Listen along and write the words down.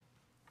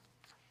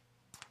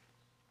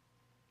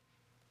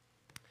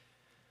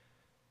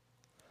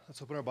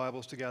Let's open our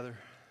Bibles together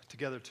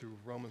to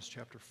Romans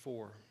chapter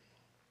 4.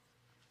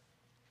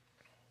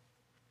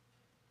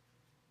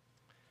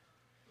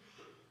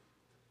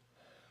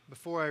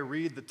 Before I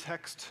read the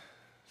text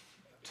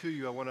to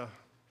you, I want to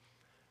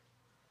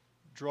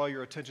draw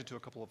your attention to a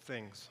couple of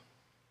things.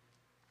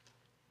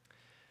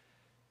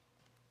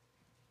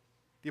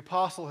 The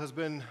apostle has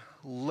been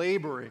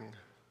laboring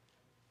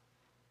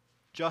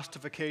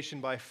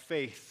justification by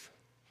faith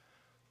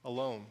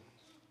alone.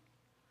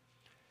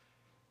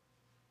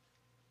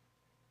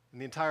 And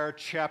the entire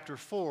chapter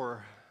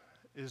 4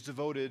 is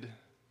devoted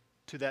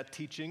to that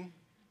teaching.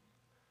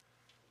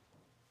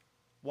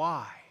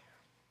 Why?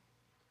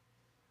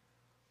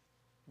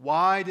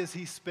 Why does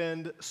he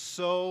spend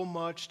so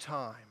much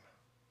time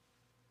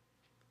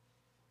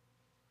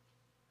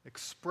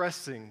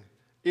expressing,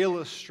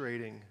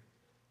 illustrating,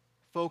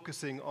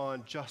 focusing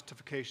on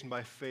justification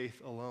by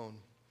faith alone?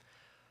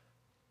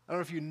 I don't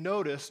know if you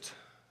noticed,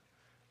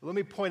 but let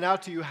me point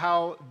out to you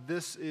how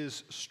this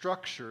is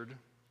structured.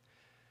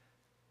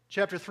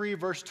 Chapter 3,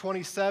 verse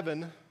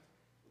 27,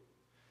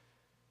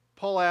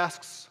 Paul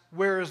asks,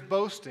 "Where is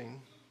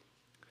boasting?"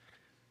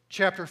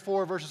 Chapter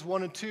 4, verses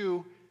 1 and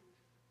 2,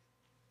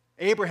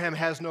 Abraham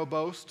has no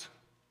boast.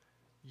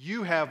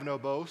 You have no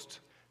boast.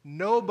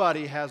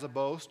 Nobody has a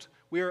boast.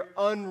 We are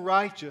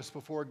unrighteous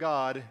before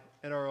God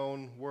in our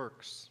own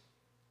works.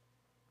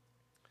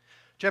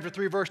 Chapter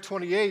 3, verse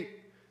 28,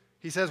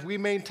 he says, "We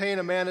maintain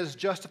a man is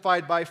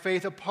justified by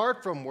faith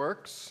apart from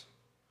works."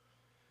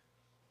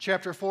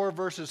 Chapter 4,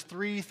 verses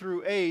 3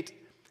 through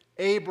 8,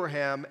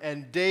 Abraham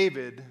and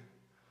David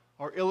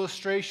are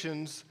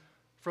illustrations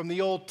from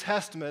the Old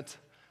Testament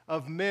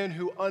of men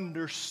who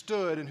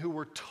understood and who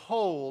were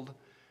told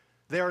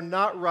they are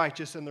not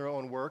righteous in their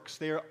own works.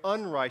 They are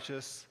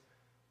unrighteous.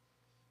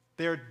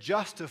 They are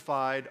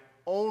justified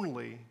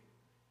only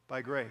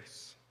by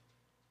grace.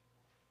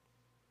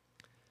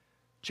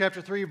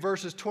 Chapter 3,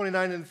 verses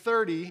 29 and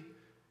 30,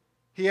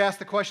 he asked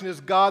the question, is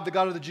God the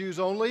God of the Jews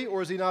only,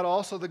 or is he not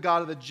also the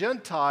God of the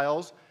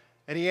Gentiles?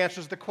 And he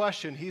answers the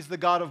question. He's the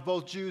God of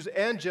both Jews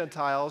and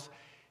Gentiles.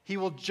 He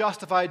will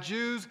justify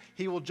Jews,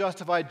 he will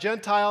justify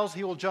Gentiles,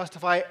 he will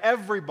justify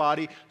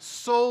everybody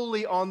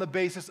solely on the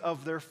basis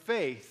of their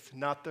faith,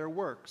 not their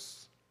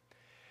works.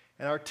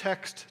 And our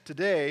text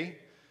today,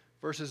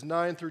 verses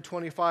 9 through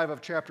 25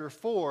 of chapter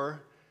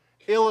 4,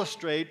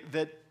 illustrate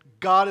that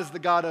God is the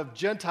God of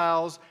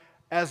Gentiles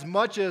as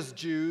much as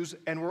Jews,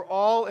 and we're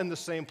all in the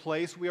same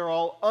place. We are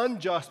all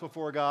unjust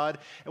before God,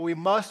 and we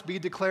must be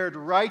declared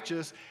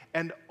righteous,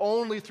 and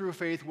only through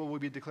faith will we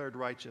be declared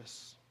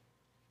righteous.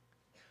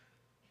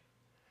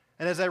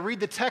 And as I read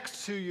the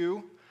text to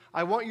you,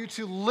 I want you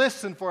to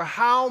listen for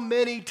how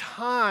many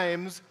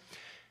times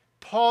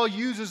Paul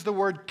uses the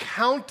word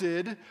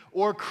counted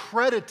or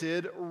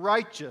credited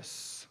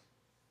righteous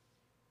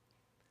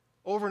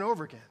over and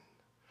over again.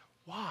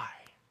 Why?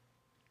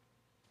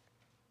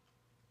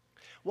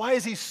 Why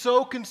is he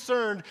so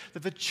concerned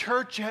that the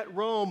church at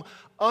Rome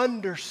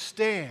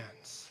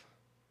understands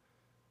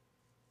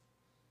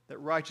that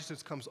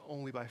righteousness comes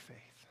only by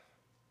faith?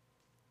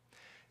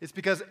 It's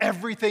because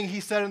everything he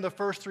said in the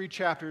first 3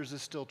 chapters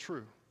is still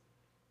true.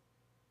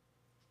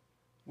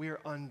 We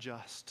are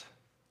unjust.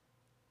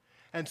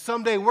 And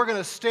someday we're going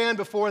to stand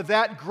before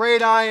that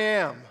great I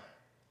am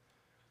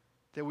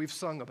that we've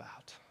sung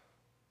about.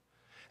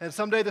 And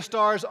someday the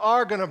stars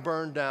are going to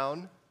burn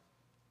down.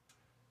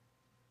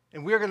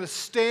 And we're going to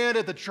stand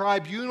at the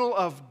tribunal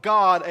of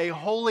God, a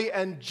holy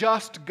and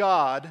just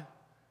God, and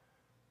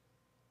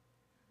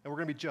we're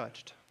going to be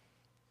judged.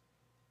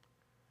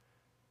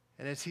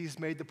 And as he's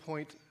made the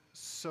point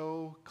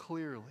so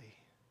clearly,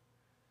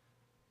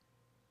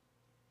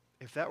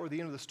 if that were the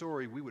end of the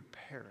story, we would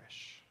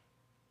perish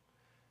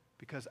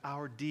because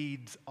our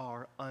deeds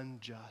are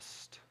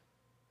unjust.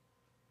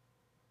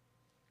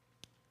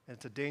 And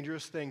it's a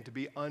dangerous thing to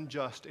be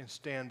unjust and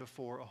stand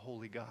before a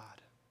holy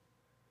God.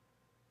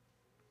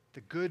 The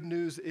good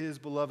news is,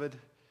 beloved,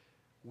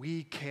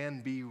 we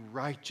can be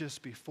righteous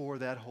before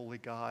that holy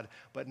God,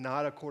 but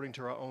not according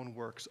to our own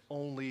works,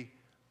 only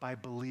by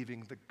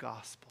believing the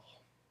gospel.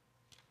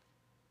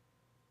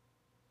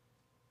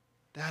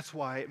 That's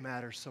why it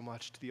matters so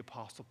much to the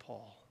Apostle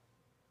Paul.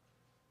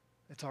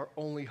 It's our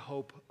only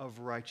hope of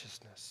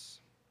righteousness.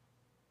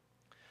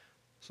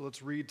 So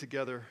let's read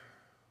together,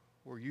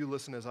 or you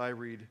listen as I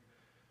read,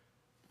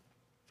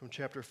 from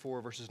chapter 4,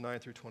 verses 9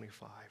 through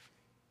 25.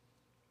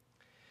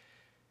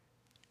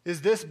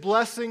 Is this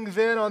blessing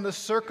then on the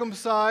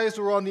circumcised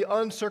or on the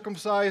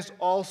uncircumcised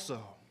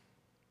also?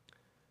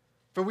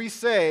 For we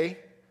say,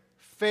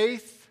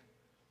 faith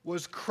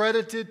was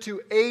credited to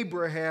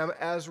Abraham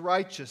as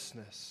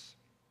righteousness.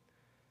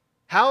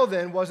 How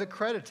then was it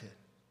credited?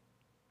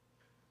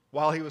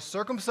 While he was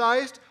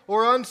circumcised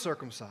or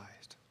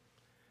uncircumcised?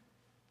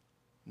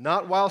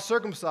 Not while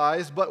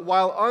circumcised, but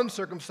while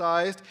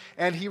uncircumcised,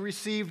 and he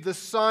received the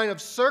sign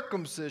of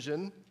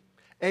circumcision,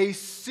 a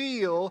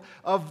seal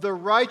of the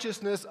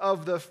righteousness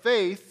of the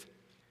faith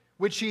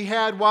which he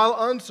had while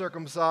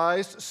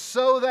uncircumcised,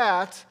 so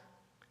that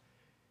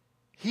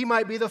he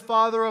might be the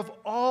father of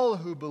all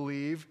who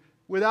believe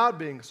without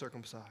being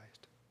circumcised,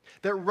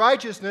 that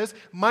righteousness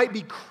might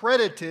be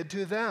credited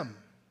to them,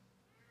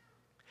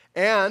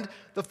 and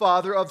the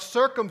father of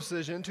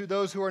circumcision to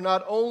those who are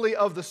not only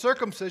of the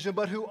circumcision,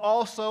 but who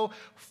also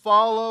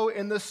follow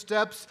in the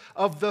steps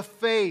of the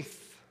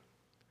faith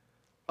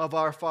of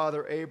our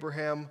father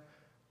Abraham,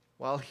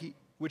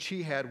 which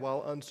he had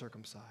while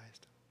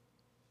uncircumcised.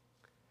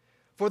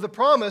 For the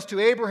promise to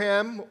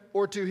Abraham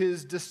or to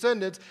his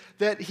descendants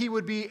that he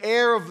would be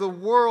heir of the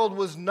world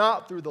was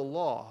not through the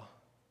law,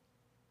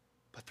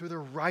 but through the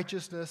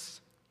righteousness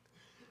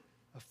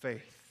of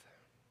faith.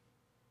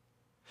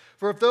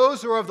 For if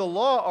those who are of the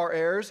law are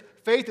heirs,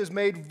 faith is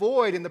made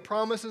void and the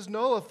promise is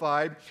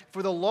nullified,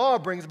 for the law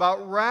brings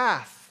about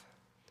wrath.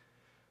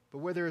 But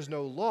where there is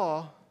no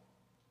law,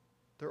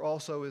 there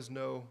also is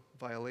no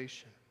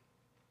violation.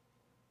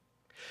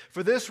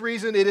 For this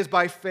reason it is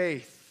by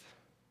faith,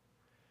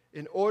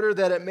 in order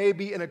that it may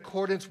be in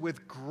accordance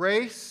with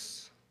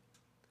grace,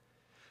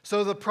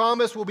 so the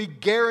promise will be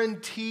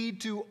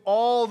guaranteed to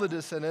all the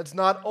descendants,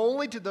 not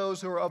only to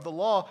those who are of the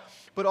law,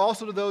 but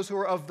also to those who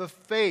are of the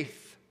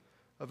faith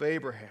of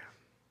Abraham,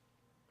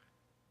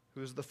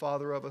 who is the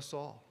father of us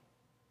all.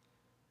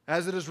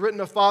 As it is written,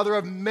 a father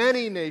of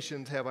many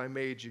nations have I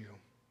made you,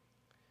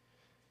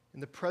 in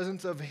the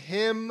presence of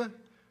him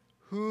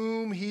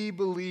whom he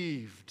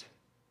believed,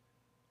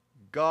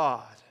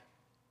 God,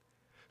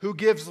 who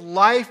gives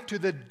life to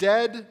the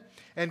dead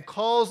and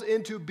calls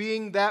into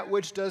being that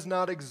which does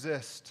not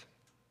exist.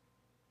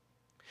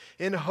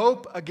 In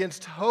hope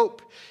against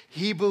hope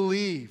he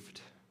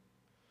believed,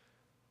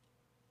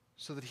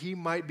 so that he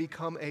might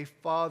become a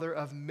father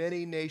of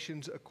many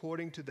nations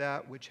according to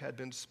that which had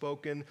been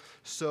spoken,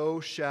 so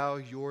shall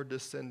your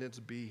descendants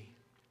be.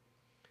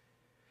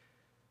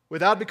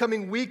 Without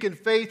becoming weak in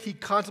faith, he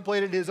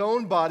contemplated his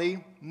own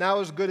body, now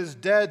as good as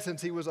dead since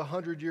he was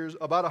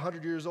about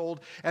 100 years old,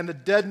 and the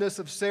deadness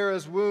of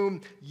Sarah's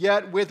womb.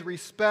 Yet with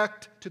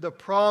respect to the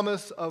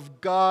promise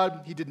of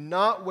God, he did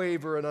not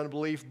waver in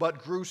unbelief,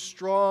 but grew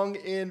strong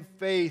in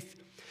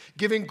faith,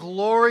 giving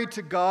glory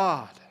to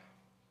God,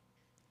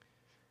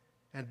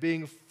 and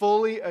being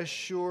fully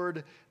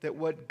assured that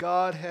what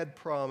God had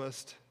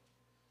promised,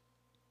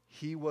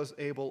 he was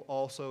able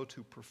also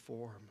to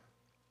perform.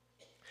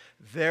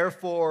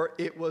 Therefore,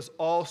 it was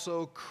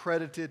also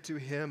credited to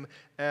him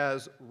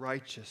as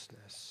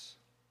righteousness.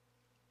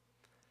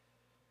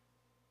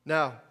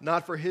 Now,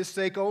 not for his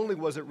sake only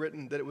was it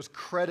written that it was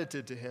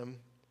credited to him,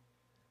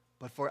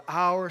 but for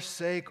our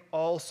sake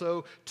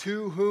also,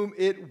 to whom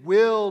it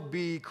will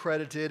be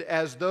credited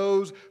as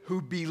those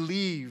who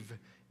believe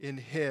in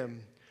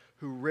him,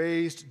 who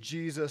raised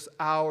Jesus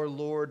our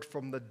Lord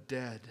from the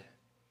dead,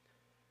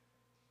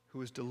 who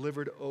was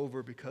delivered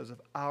over because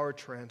of our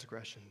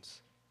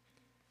transgressions,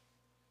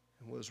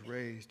 and was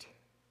raised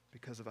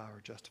because of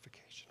our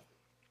justification.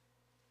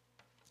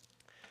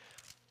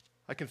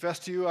 I confess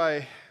to you,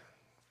 as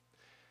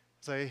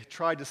I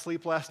tried to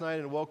sleep last night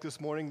and woke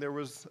this morning, there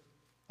was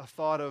a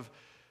thought of,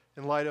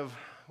 in light of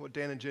what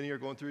Dan and Jenny are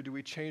going through, do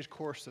we change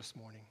course this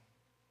morning?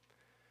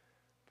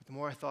 But the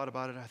more I thought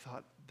about it, I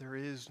thought there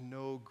is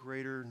no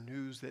greater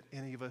news that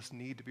any of us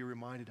need to be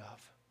reminded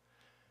of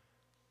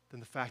than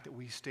the fact that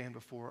we stand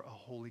before a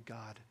holy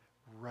God,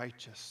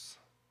 righteous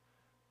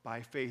by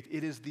faith.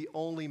 It is the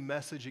only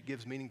message that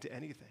gives meaning to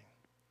anything.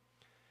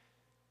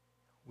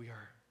 We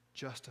are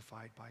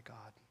justified by God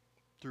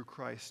through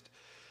Christ.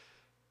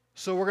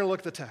 So we're going to look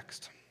at the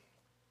text.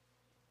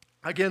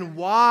 Again,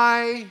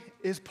 why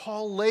is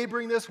Paul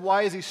laboring this?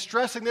 Why is he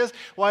stressing this?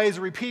 Why is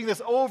he repeating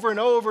this over and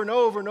over and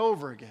over and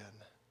over again?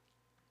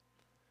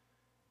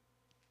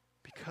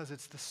 Because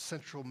it's the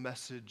central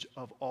message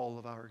of all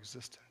of our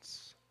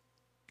existence.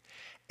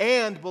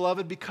 And,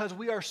 beloved, because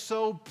we are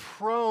so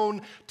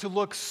prone to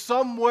look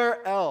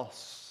somewhere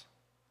else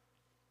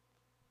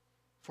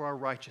for our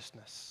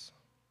righteousness.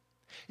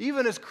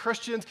 Even as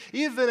Christians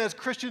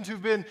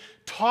who've been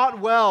taught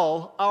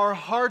well, our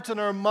hearts and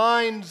our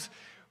minds,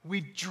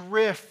 we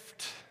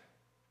drift.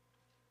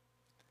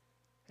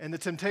 And the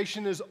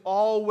temptation is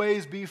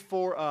always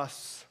before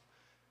us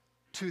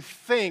to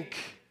think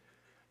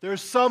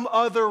there's some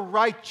other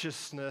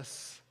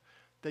righteousness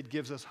that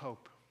gives us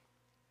hope.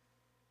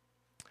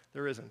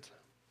 There isn't.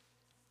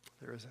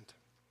 There isn't.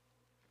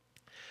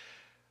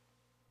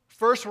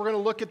 First, we're going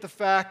to look at the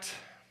fact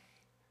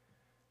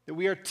that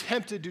we are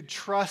tempted to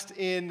trust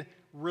in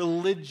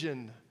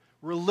religion,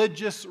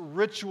 religious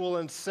ritual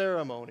and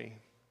ceremony.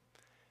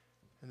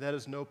 And that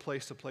is no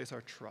place to place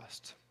our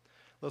trust.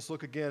 Let's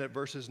look again at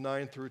verses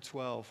 9 through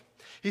 12.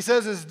 He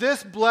says, is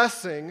this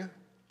blessing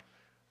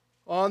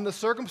on the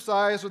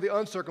circumcised or the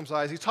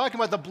uncircumcised? He's talking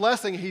about the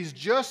blessing he's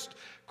just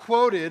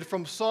quoted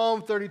from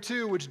Psalm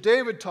 32, which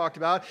David talked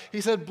about.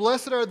 He said,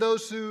 blessed are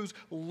those whose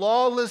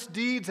lawless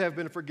deeds have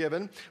been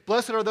forgiven.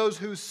 Blessed are those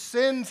whose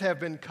sins have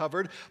been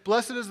covered.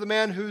 Blessed is the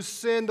man whose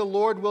sin the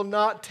Lord will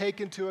not take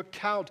into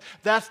account.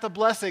 That's the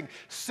blessing.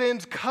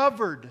 Sins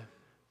covered.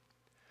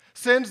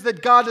 Sins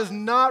that God does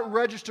not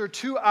register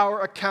to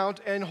our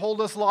account and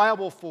hold us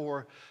liable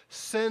for.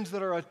 Sins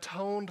that are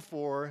atoned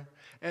for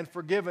and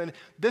forgiven.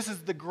 This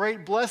is the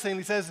great blessing.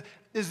 He says,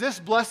 is this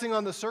blessing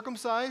on the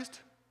circumcised?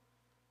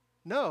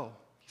 No,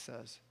 he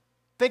says.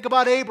 Think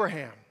about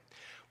Abraham.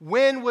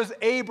 When was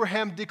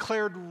Abraham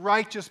declared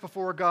righteous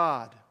before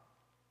God?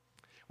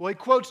 Well, he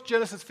quotes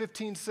Genesis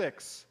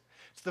 15:6.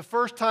 It's the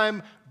first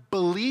time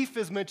belief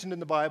is mentioned in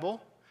the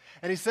Bible.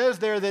 And he says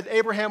there that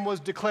Abraham was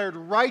declared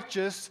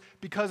righteous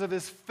because of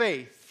his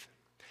faith.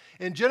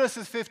 In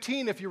Genesis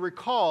 15, if you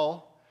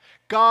recall,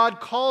 God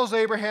calls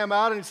Abraham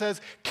out and he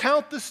says,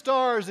 count the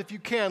stars if you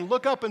can.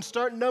 Look up and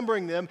start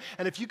numbering them.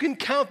 And if you can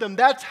count them,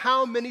 that's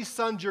how many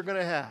sons you're going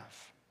to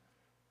have.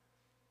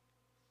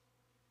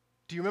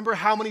 Do you remember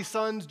how many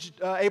sons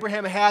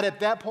Abraham had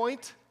at that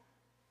point?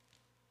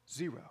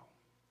 0.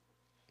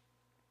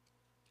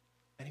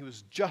 And he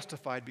was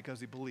justified because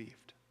he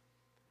believed.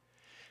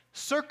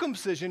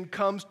 Circumcision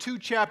comes 2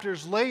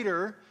 chapters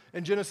later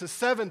in Genesis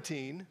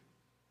 17.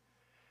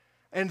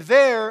 And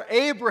there,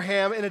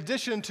 Abraham, in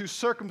addition to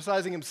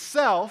circumcising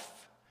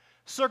himself,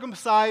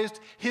 circumcised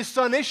his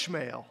son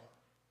Ishmael,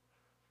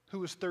 who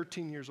was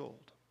 13 years old.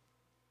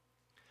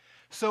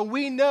 So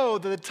we know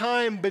that the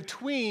time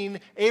between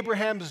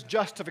Abraham's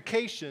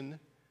justification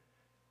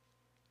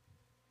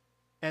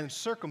and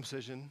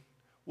circumcision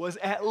was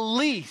at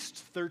least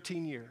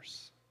 13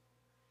 years.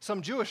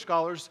 Some Jewish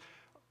scholars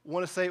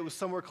want to say it was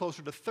somewhere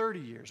closer to 30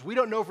 years. We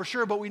don't know for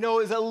sure, but we know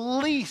it was at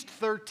least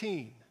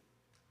 13.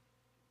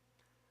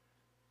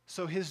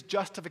 So his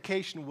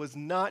justification was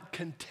not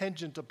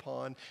contingent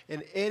upon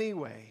in any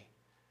way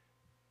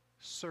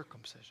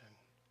circumcision.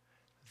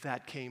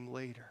 That came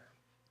later.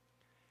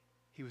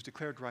 He was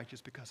declared righteous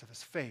because of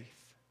his faith.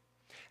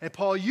 And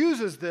Paul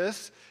uses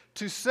this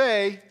to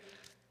say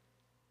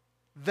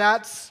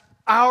that's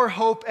our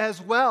hope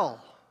as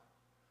well,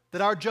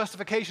 that our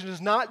justification is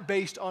not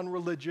based on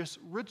religious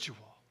ritual.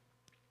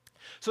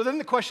 So then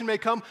the question may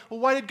come, well,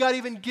 why did God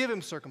even give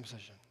him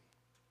circumcision?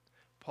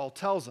 Paul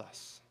tells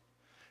us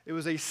it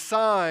was a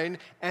sign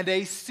and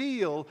a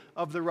seal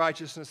of the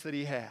righteousness that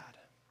he had.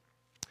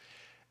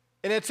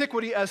 In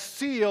antiquity, a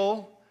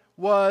seal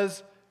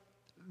was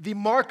the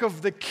mark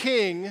of the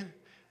king,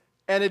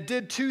 and it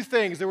did 2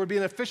 things. There would be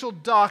an official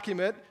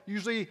document,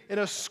 usually in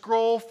a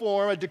scroll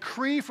form, a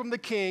decree from the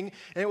king,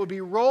 and it would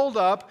be rolled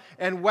up,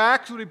 and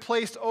wax would be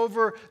placed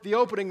over the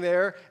opening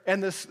there,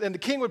 and the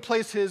king would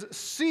place his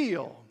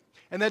seal.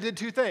 And that did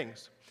 2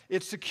 things.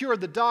 It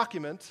secured the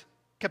document,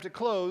 kept it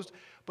closed,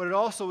 but it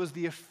also was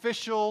the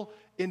official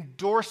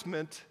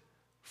endorsement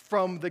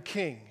from the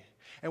king.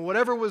 And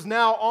whatever was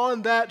now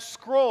on that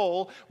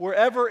scroll,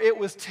 wherever it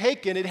was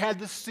taken, it had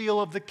the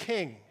seal of the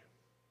king.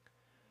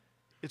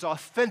 It's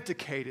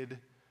authenticated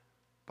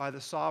by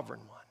the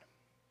sovereign one.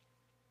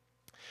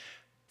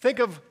 Think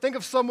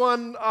of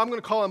someone, I'm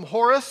going to call him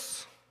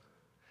Horace,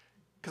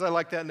 because I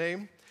like that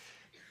name.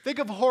 Think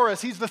of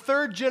Horace. He's the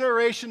 3rd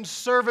generation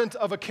servant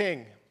of a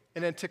king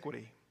in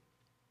antiquity.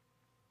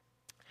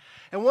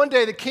 And one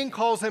day the king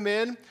calls him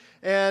in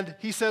and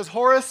he says,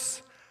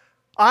 Horace,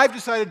 I've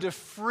decided to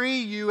free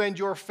you and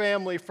your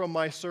family from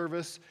my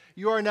service.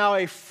 You are now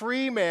a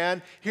free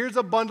man. Here's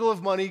a bundle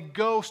of money.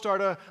 Go start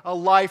a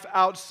life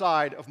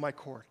outside of my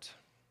court.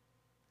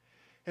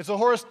 And so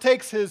Horace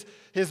takes his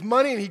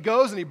money and he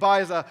goes and he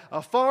buys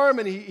a farm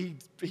and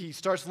he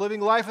starts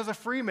living life as a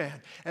free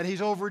man. And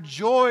he's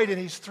overjoyed and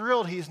he's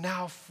thrilled. He's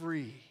now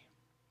free.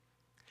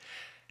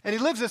 And he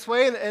lives this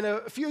way, and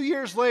a few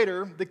years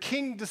later, the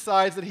king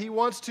decides that he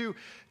wants to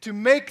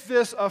make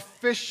this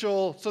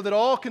official so that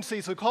all can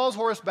see. So he calls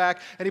Horace back,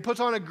 and he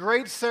puts on a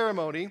great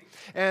ceremony,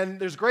 and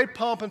there's great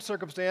pomp and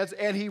circumstance,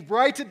 and he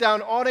writes it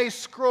down on a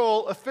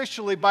scroll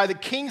officially by the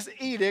king's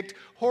edict.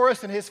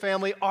 Horace and his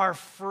family are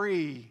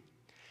free.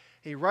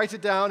 He writes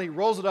it down, he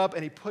rolls it up,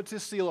 and he puts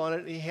his seal on it,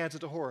 and he hands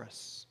it to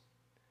Horace.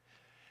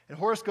 And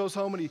Horace goes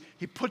home and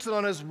he puts it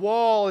on his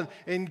wall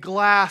in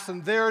glass,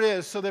 and there it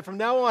is. So that from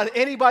now on,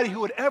 anybody who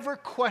would ever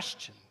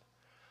question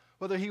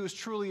whether he was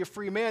truly a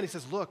free man, he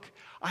says, look,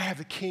 I have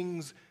the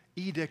king's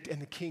edict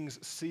and the king's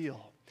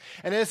seal.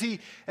 And as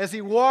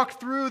he walked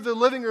through the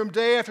living room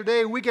day after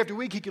day, week after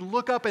week, he could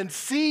look up and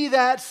see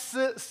that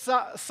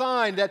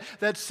sign,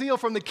 that seal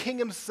from the king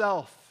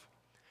himself.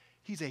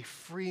 He's a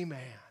free man.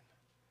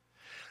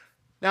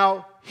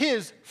 Now,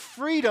 his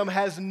freedom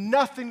has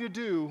nothing to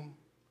do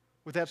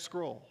with that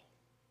scroll.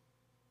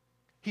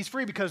 He's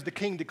free because the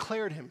king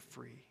declared him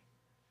free.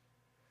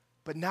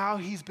 But now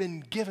he's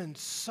been given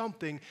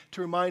something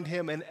to remind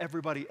him and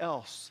everybody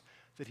else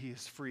that he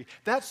is free.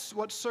 That's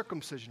what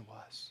circumcision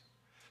was.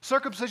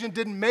 Circumcision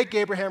didn't make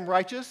Abraham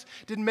righteous,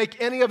 didn't make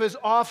any of his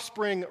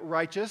offspring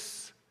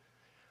righteous,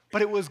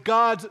 but it was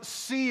God's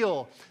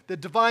seal, the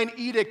divine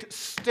edict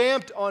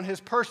stamped on his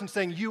person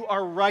saying, you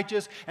are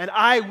righteous and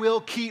I will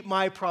keep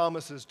my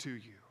promises to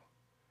you.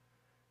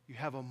 You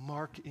have a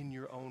mark in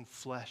your own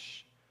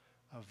flesh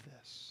of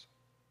this.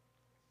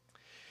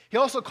 He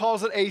also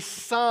calls it a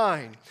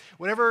sign.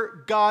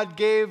 Whenever God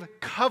gave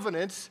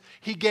covenants,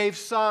 he gave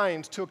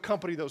signs to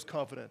accompany those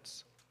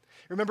covenants.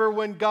 Remember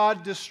when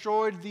God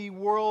destroyed the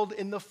world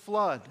in the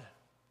flood?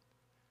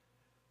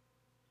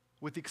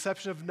 With the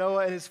exception of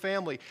Noah and his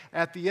family.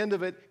 At the end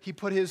of it, he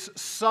put his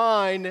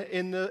sign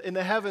in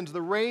the heavens,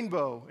 the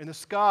rainbow in the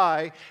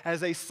sky,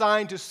 as a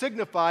sign to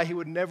signify he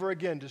would never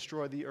again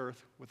destroy the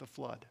earth with a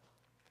flood.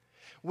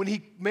 When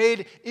he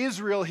made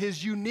Israel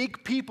his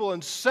unique people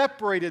and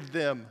separated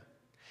them,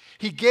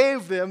 he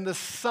gave them the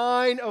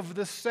sign of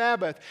the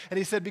Sabbath. And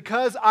he said,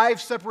 because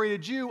I've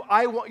separated you,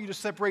 I want you to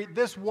separate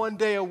this one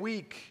day a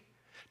week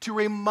to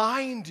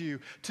remind you,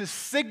 to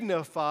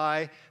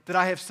signify that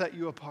I have set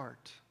you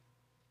apart.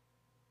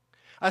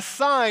 A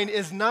sign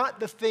is not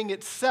the thing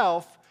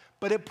itself,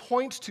 but it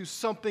points to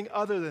something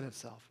other than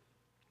itself.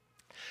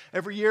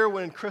 Every year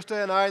when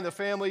Krista and I and the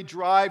family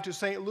drive to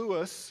St.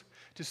 Louis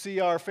to see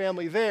our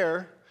family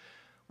there,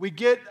 we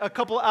get a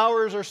couple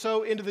hours or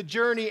so into the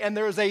journey and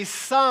there's a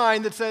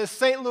sign that says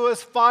St.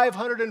 Louis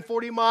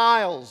 540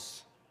 miles.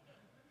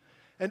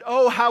 And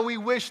oh, how we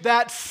wish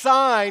that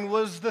sign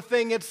was the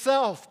thing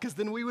itself, because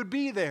then we would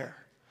be there.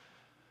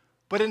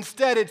 But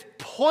instead it's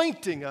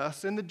pointing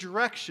us in the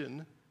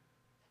direction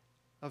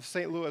of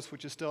St. Louis,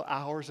 which is still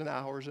hours and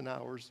hours and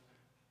hours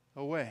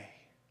away.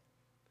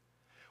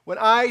 When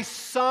I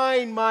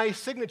sign my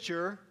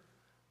signature,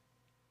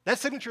 that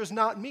signature is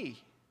not me,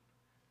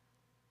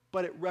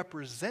 but it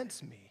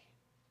represents me.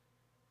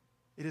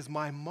 It is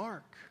my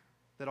mark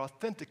that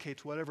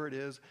authenticates whatever it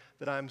is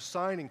that I'm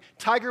signing.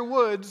 Tiger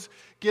Woods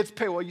gets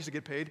paid, well, he used to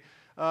get paid,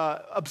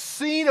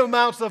 obscene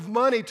amounts of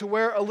money to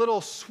wear a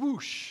little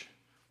swoosh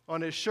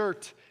on his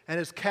shirt and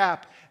his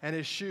cap and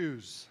his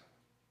shoes.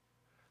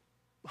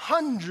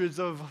 Hundreds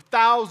of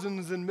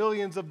thousands and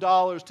millions of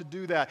dollars to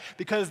do that,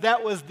 because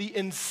that was the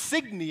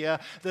insignia,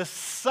 the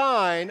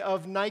sign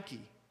of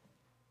Nike.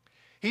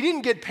 He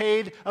didn't get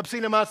paid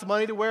obscene amounts of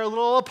money to wear a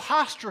little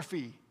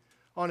apostrophe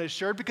on his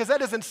shirt, because that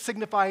doesn't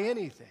signify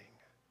anything.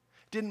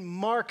 Didn't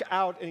mark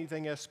out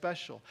anything as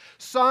special.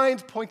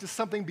 Signs point to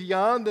something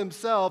beyond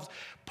themselves.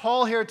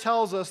 Paul here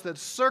tells us that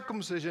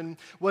circumcision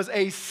was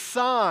a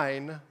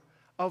sign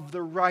of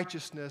the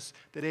righteousness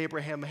that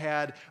Abraham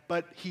had,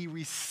 but he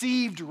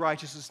received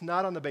righteousness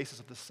not on the basis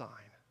of the sign,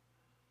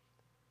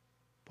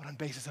 but on the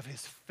basis of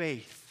his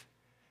faith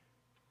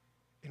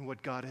in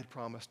what God had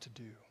promised to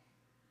do.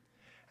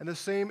 And the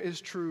same is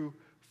true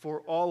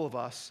for all of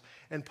us.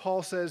 And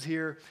Paul says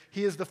here,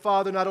 he is the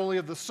father not only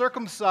of the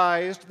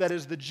circumcised, that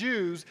is the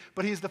Jews,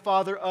 but he's the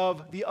father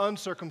of the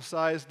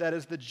uncircumcised, that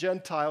is the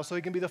Gentiles, so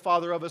he can be the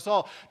father of us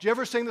all. Do you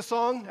ever sing the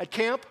song at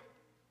camp?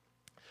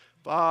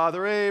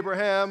 Father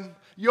Abraham.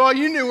 You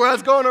knew where I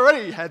was going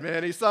already. He had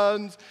many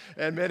sons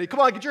and many.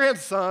 Come on, get your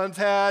hands. Sons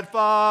had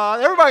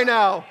father. Everybody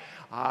now.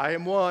 I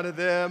am one of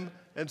them,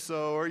 and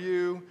so are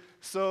you.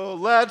 So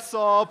let's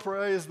all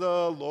praise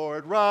the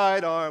Lord.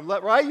 Right arm,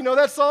 right? You know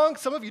that song?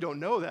 Some of you don't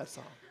know that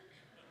song.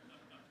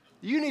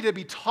 You need to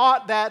be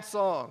taught that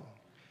song.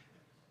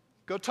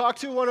 Go talk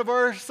to one of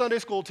our Sunday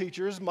school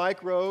teachers,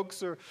 Mike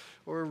Rogues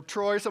or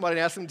Troy, somebody,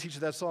 and ask them to teach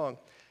you that song.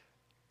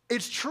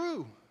 It's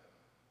true.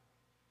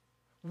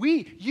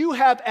 You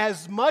have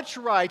as much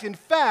right. In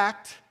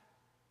fact,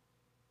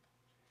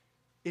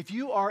 if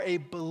you are a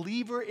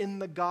believer in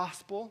the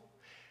gospel,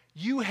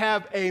 you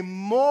have a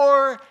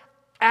more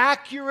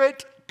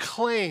accurate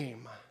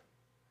claim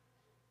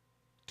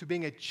to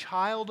being a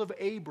child of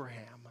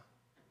Abraham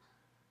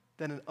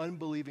than an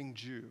unbelieving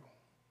Jew.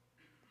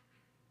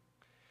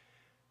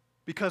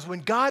 Because when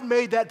God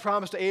made that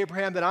promise to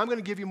Abraham that I'm going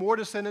to give you more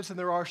descendants than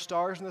there are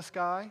stars in the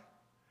sky,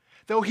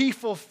 though he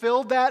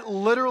fulfilled that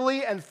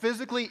literally and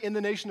physically in the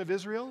nation of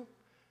Israel,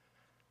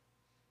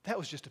 that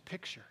was just a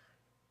picture.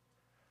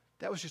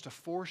 That was just a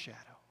foreshadow.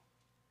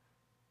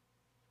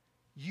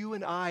 You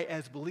and I,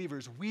 as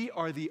believers, we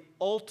are the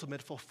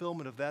ultimate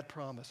fulfillment of that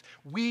promise.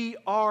 We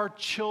are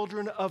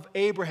children of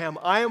Abraham.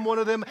 I am one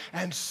of them,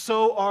 and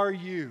so are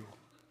you,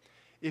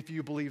 if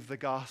you believe the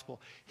gospel.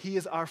 He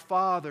is our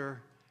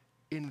Father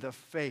in the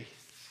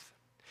faith.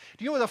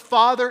 Do you know what a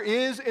father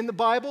is in the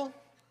Bible?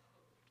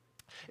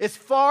 It's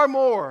far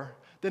more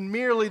than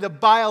merely the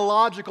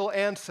biological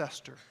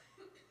ancestor,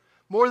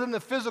 more than the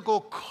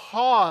physical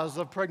cause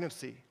of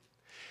pregnancy.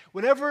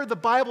 Whenever the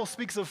Bible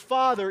speaks of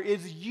father,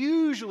 it's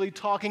usually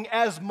talking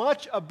as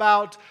much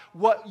about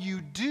what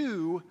you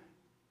do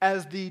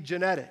as the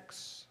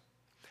genetics.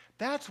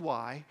 That's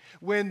why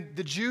when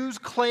the Jews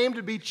claimed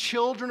to be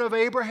children of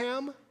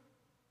Abraham,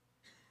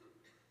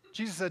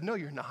 Jesus said, no,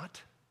 you're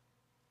not.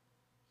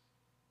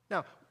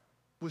 Now,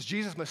 was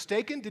Jesus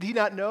mistaken? Did he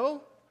not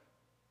know?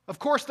 Of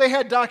course, they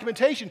had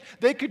documentation.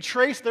 They could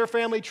trace their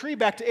family tree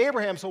back to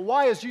Abraham. So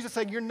why is Jesus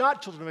saying you're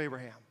not children of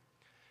Abraham?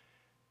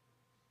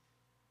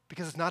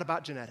 Because it's not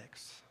about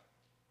genetics.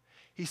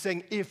 He's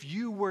saying if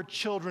you were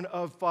children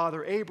of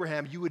Father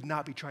Abraham, you would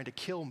not be trying to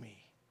kill me.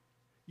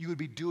 You would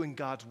be doing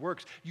God's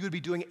works. You would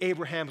be doing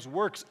Abraham's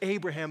works.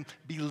 Abraham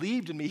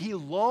believed in me. He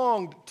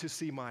longed to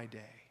see my day.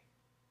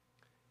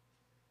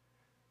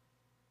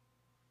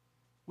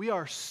 We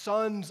are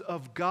sons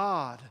of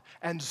God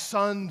and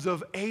sons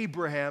of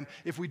Abraham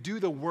if we do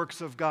the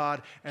works of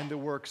God and the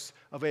works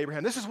of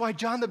Abraham. This is why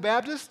John the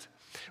Baptist,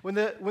 When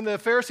the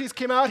Pharisees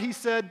came out, he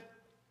said,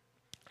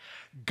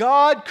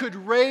 God could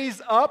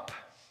raise up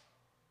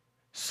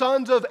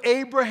sons of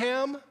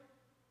Abraham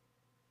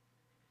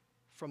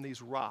from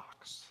these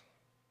rocks.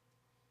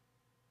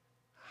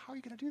 How are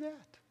you going to do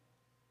that?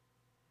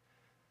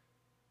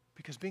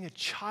 Because being a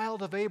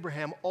child of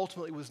Abraham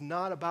ultimately was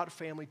not about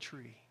family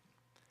tree.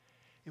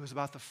 It was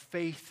about the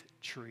faith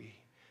tree.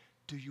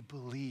 Do you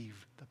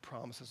believe the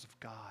promises of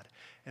God?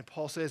 And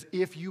Paul says,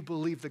 if you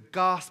believe the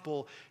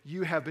gospel,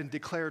 you have been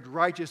declared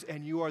righteous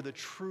and you are the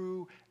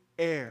true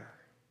heir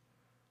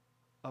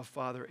of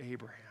Father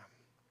Abraham.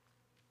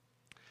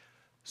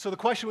 So the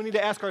question we need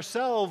to ask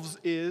ourselves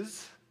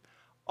is,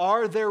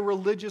 are there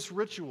religious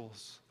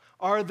rituals?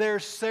 Are there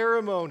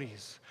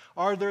ceremonies?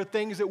 Are there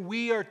things that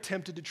we are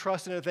tempted to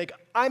trust in and think,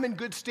 I'm in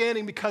good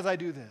standing because I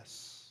do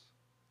this?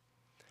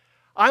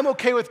 I'm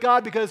okay with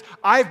God because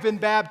I've been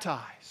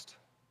baptized.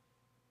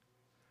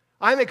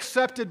 I'm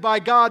accepted by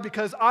God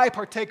because I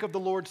partake of the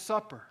Lord's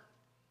Supper.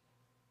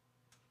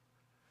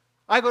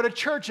 I go to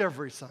church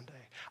every Sunday.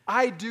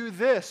 I do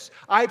this.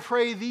 I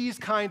pray these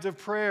kinds of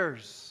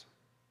prayers.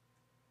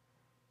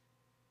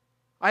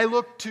 I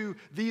look to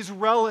these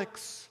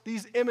relics,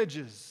 these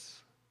images.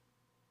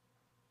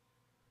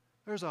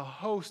 There's a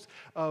host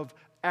of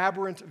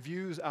aberrant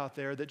views out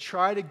there that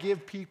try to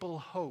give people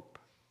hope,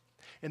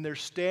 and they're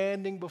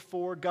standing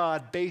before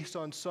God based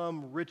on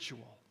some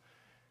ritual.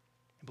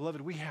 And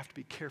beloved, we have to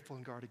be careful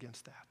and guard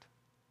against that.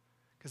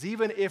 Because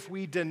even if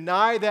we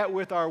deny that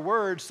with our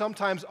words,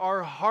 sometimes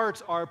our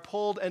hearts are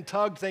pulled and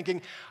tugged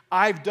thinking,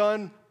 I've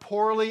done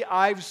poorly,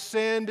 I've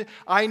sinned,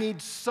 I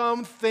need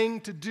something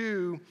to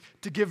do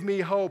to give me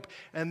hope.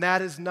 And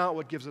that is not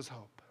what gives us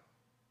hope.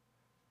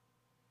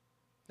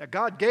 Now,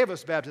 God gave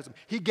us baptism.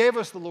 He gave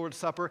us the Lord's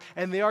Supper,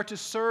 and they are to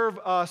serve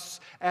us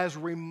as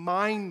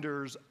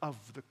reminders of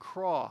the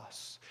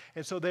cross.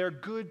 And so they are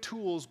good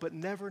tools, but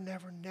never,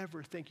 never,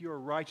 never think you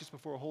are righteous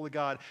before a holy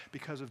God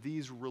because of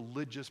these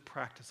religious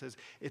practices.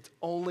 It's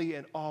only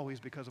and always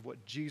because of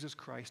what Jesus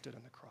Christ did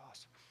on the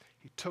cross.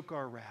 He took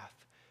our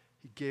wrath.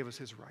 He gave us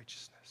his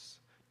righteousness.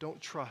 Don't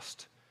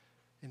trust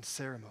in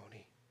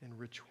ceremony and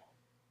ritual.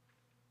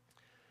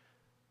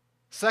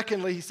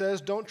 Secondly, he says,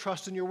 don't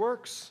trust in your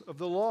works of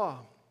the law.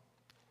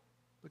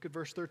 Look at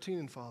verse 13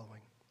 and following.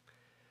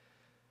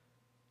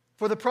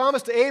 For the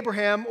promise to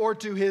Abraham or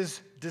to his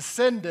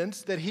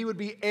descendants that he would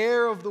be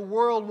heir of the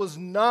world was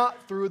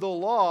not through the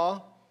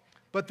law,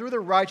 but through the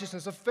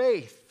righteousness of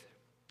faith.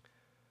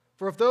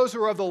 For if those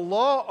who are of the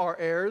law are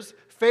heirs,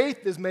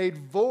 faith is made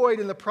void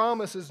and the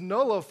promise is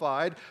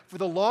nullified, for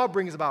the law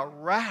brings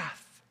about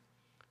wrath.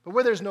 But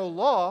where there's no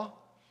law,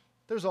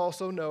 there's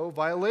also no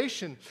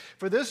violation.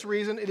 For this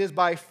reason, it is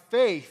by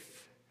faith,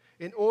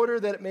 in order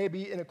that it may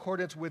be in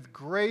accordance with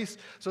grace,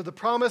 so the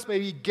promise may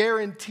be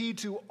guaranteed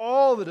to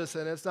all the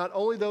descendants, not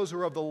only those who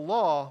are of the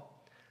law,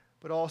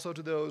 but also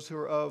to those who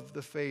are of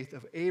the faith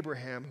of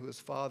Abraham, who is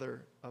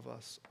father of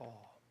us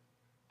all.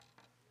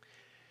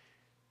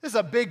 This is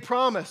a big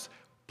promise.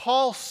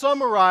 Paul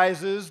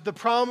summarizes the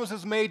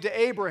promises made to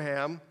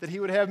Abraham, that he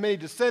would have many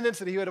descendants,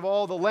 that he would have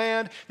all the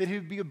land, that he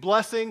would be a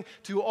blessing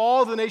to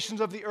all the nations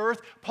of the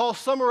earth. Paul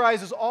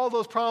summarizes all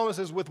those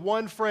promises with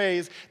one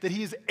phrase, that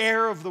he's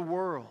heir of the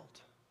world.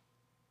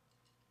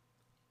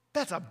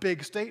 That's a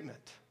big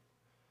statement.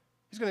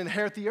 He's going to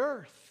inherit the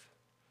earth.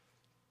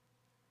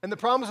 And the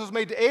promise was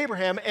made to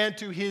Abraham and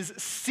to his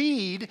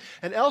seed,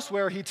 and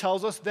elsewhere he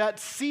tells us that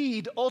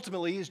seed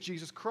ultimately is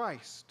Jesus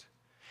Christ.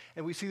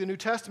 And we see the New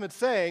Testament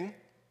saying,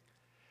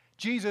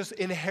 Jesus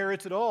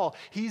inherits it all.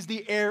 He's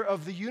the heir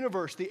of the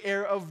universe, the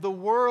heir of the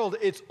world.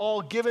 It's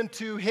all given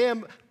to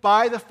him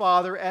by the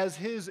Father as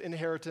his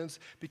inheritance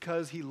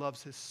because he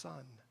loves his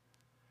Son.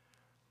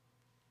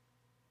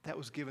 That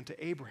was given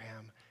to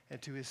Abraham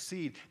and to his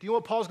seed. Do you know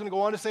what Paul's going to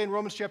go on to say in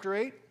Romans chapter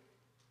 8?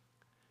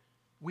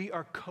 We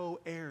are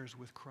co-heirs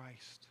with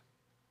Christ.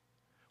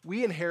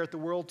 We inherit the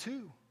world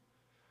too.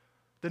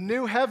 The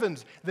new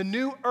heavens, the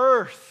new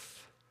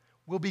earth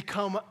will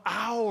become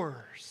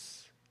ours.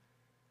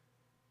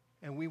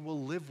 And we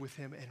will live with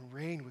him and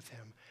reign with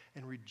him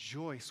and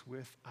rejoice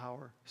with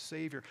our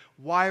Savior.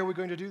 Why are we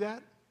going to do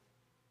that?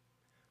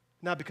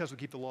 Not because we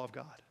keep the law of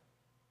God.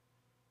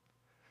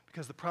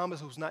 Because the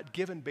promise was not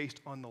given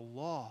based on the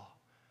law,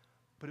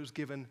 but it was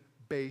given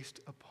based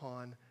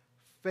upon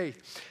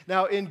faith.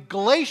 Now, in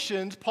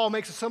Galatians, Paul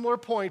makes a similar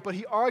point, but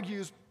he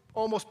argues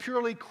almost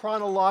purely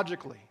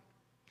chronologically.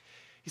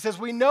 He says,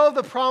 we know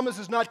the promise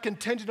is not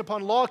contingent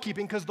upon law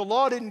keeping because the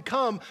law didn't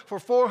come for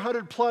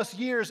 400 plus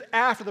years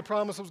after the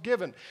promise was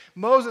given.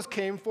 Moses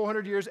came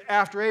 400 years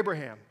after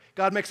Abraham.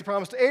 God makes a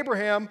promise to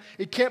Abraham.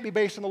 It can't be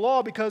based on the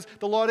law because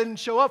the law didn't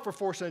show up for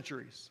 4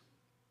 centuries.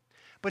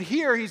 But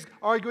here he's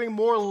arguing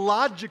more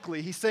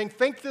logically. He's saying,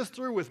 think this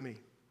through with me.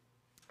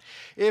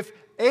 If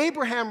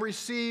Abraham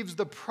receives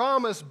the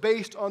promise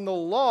based on the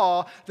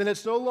law, then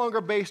it's no longer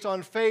based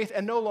on faith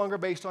and no longer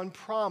based on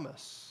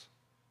promise.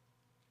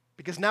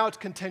 Because now it's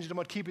contingent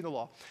upon keeping the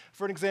law.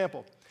 For an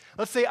example,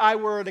 let's say I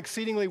were an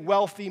exceedingly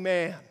wealthy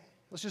man.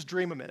 Let's just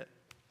dream a minute.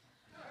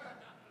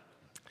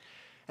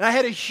 And I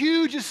had a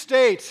huge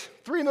estate,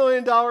 $3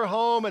 million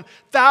home, and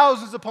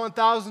thousands upon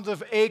thousands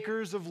of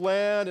acres of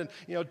land,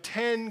 and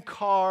 10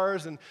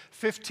 cars and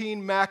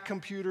 15 Mac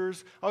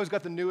computers. I always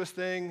got the newest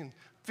thing, and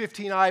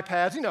 15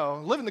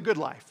 iPads, living the good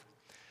life.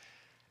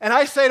 And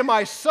I say to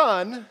my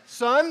son,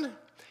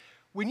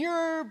 when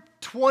you're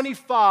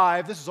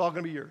 25, this is all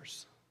going to be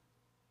yours.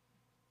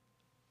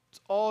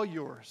 It's all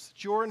yours.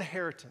 It's your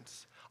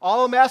inheritance.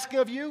 All I'm asking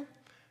of you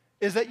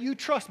is that you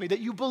trust me, that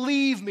you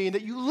believe me, and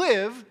that you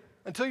live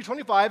until you're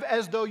 25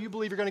 as though you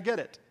believe you're going to get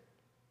it.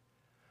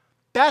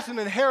 That's an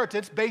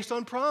inheritance based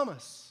on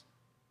promise.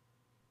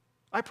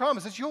 I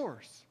promise it's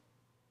yours.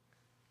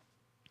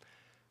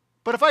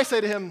 But if I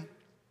say to him,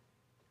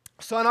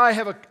 son, I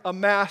have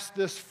amassed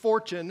this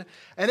fortune,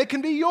 and it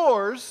can be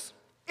yours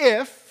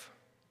if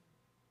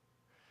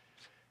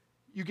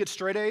you get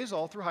straight A's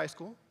all through high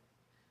school,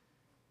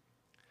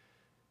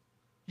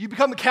 you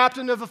become the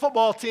captain of the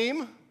football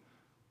team,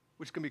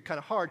 which can be kind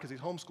of hard because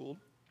he's homeschooled.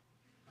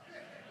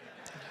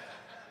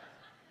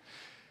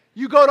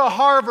 You go to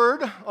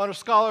Harvard on a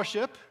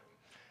scholarship,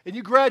 and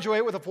you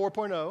graduate with a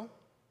 4.0,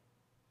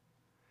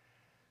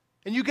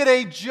 and you get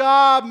a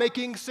job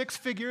making 6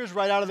 figures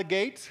right out of the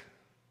gate,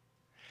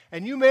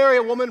 and you marry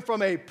a woman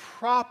from a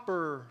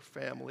proper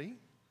family,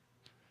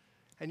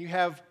 and you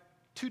have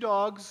 2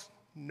 dogs,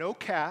 no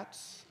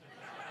cats.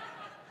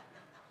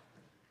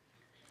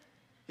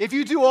 If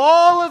you do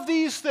all of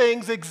these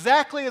things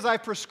exactly as I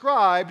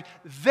prescribed,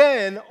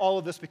 then all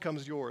of this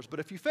becomes yours.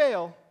 But if you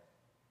fail,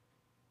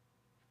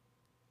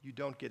 you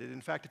don't get it.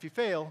 In fact, if you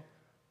fail,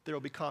 there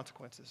will be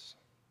consequences.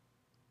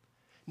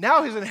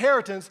 Now his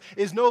inheritance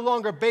is no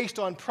longer based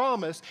on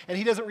promise, and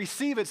he doesn't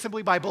receive it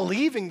simply by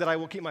believing that I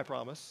will keep my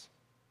promise.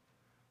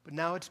 But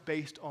now it's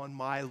based on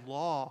my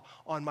law,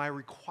 on my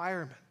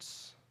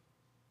requirements.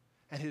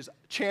 And his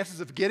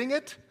chances of getting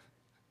it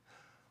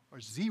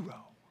are 0.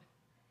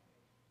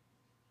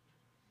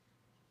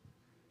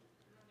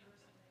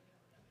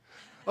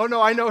 Oh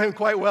no, I know him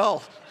quite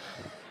well.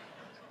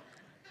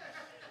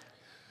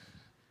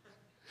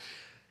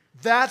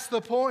 That's the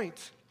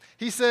point.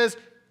 He says,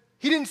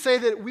 he didn't say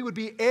that we would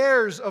be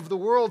heirs of the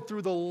world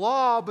through the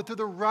law, but through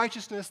the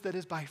righteousness that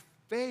is by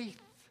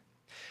faith.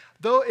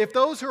 Though if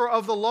those who are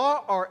of the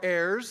law are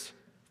heirs,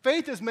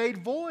 faith is made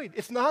void.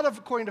 It's not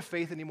according to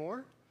faith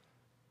anymore.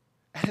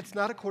 And it's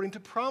not according to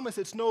promise.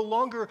 It's no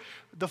longer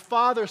the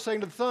Father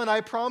saying to the Son,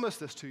 I promise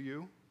this to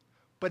you.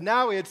 But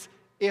now it's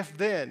if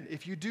then.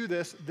 If you do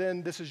this,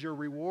 then this is your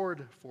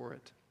reward for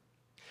it.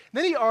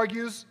 And then he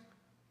argues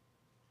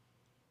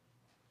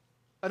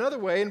another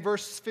way. In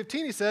verse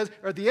 15 he says,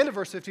 or at the end of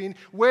verse 15,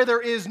 where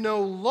there is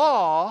no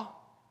law,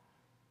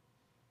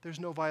 there's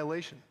no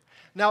violation.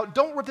 Now,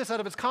 don't rip this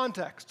out of its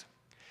context.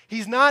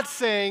 He's not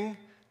saying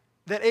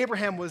that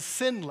Abraham was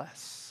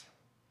sinless.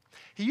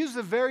 He uses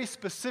a very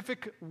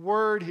specific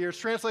word here. It's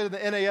translated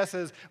in the NAS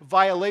as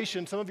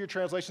violation. Some of your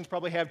translations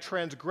probably have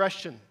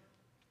transgression.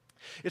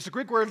 It's a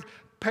Greek word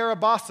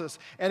parabasis,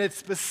 and it's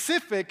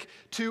specific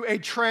to a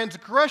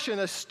transgression,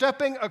 a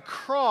stepping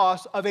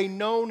across of a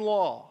known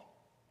law.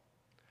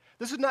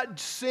 This is not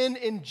sin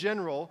in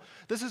general.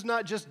 This is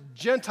not just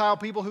Gentile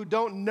people who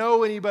don't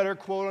know any better,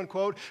 quote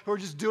unquote, who are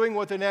just doing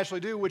what they naturally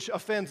do, which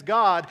offends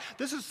God.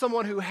 This is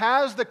someone who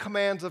has the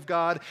commands of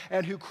God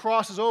and who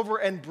crosses over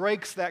and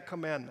breaks that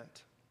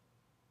commandment.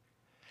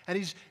 And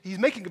he's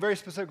making a very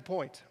specific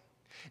point.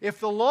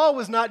 If the law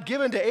was not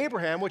given to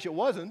Abraham, which it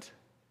wasn't,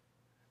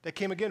 that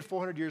came again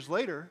 400 years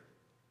later,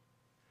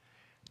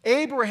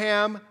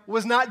 Abraham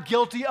was not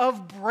guilty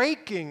of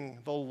breaking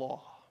the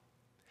law.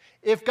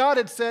 If God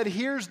had said,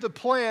 here's the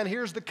plan,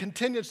 here's the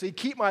contingency,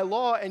 keep my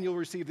law and you'll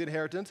receive the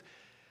inheritance,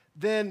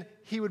 then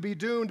he would be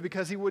doomed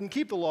because he wouldn't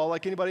keep the law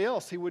like anybody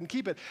else. He wouldn't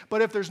keep it.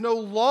 But if there's no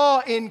law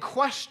in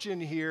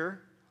question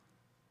here,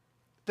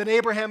 then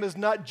Abraham is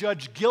not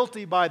judged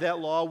guilty by that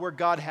law where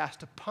God has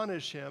to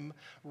punish him.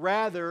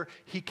 Rather,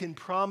 he can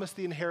promise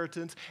the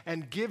inheritance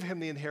and give him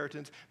the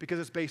inheritance because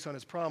it's based on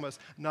his promise,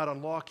 not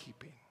on law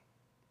keeping.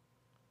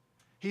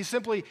 He's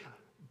simply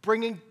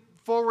bringing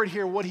forward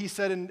here what he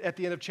said at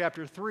the end of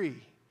chapter 3.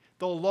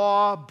 The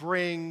law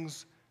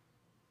brings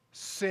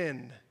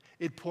sin.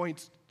 It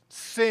points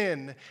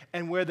sin,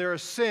 and where there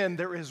is sin,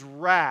 there is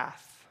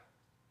wrath.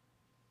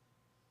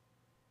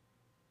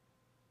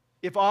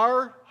 If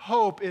our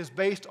hope is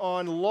based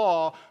on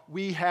law,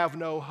 we have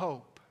no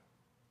hope.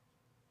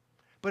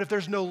 But if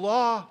there's no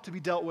law to be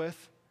dealt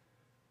with,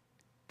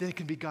 then it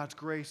can be God's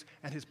grace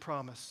and his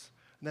promise.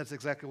 And that's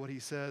exactly what he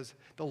says.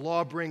 The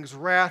law brings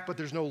wrath, but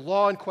there's no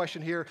law in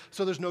question here,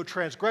 so there's no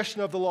transgression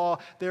of the law.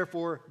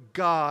 Therefore,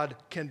 God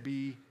can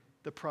be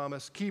the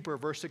promise keeper.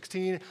 Verse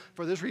 16,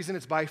 for this reason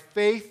it's by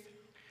faith,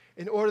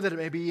 in order that it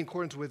may be in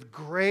accordance with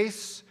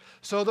grace,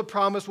 so the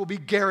promise will be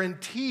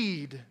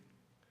guaranteed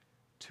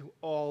to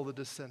all the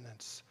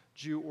descendants,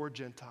 Jew or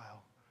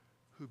Gentile,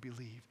 who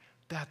believe.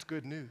 That's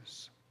good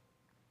news.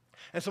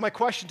 And so my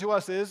question to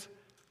us is,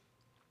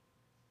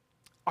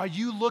 are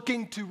you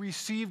looking to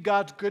receive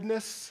God's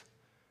goodness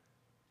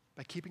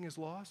by keeping his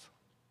laws?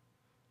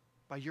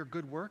 By your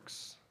good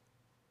works?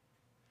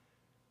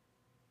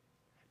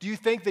 Do you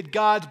think that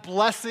God's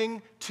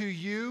blessing to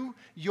you,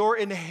 your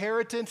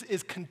inheritance,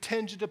 is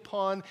contingent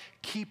upon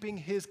keeping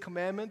His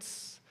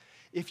commandments?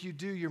 If you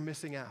do, you're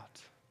missing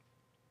out.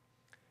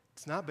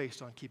 It's not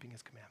based on keeping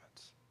His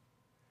commandments.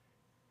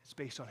 It's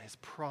based on His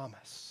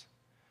promise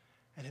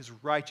and His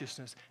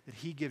righteousness that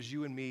He gives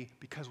you and me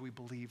because we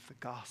believe the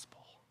gospel.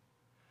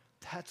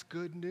 That's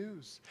good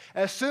news.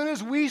 As soon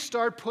as we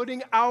start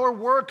putting our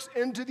works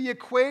into the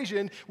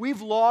equation,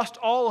 we've lost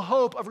all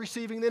hope of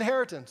receiving the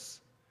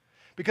inheritance.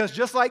 Because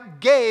just like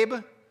Gabe,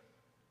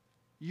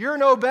 you're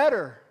no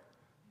better.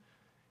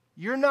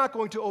 You're not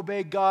going to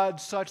obey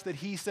God such that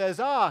He says,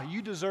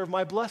 you deserve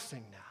my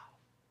blessing now.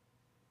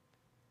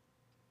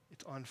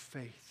 It's on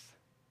faith,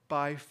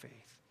 by faith,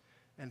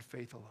 and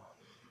faith alone.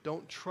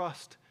 Don't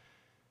trust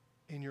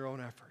in your own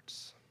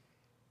efforts.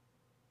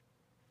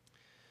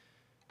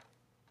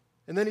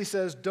 And then he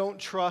says, don't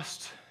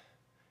trust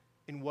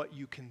in what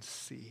you can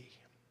see.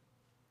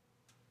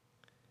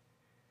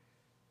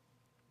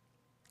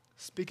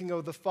 Speaking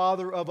of the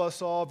Father of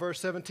us all, verse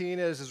 17,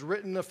 as is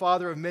written, the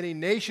Father of many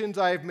nations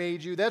I have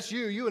made you. That's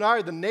you. You and I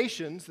are the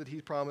nations that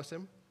He promised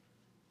him.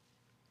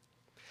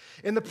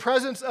 In the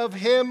presence of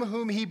Him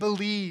whom He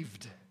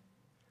believed,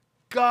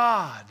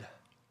 God.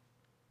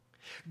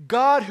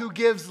 God who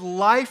gives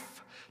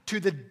life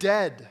to the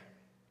dead,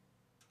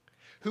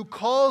 who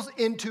calls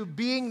into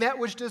being that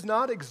which does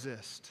not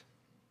exist.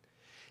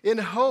 In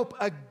hope,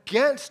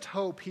 against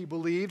hope, He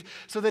believed,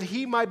 so that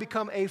He might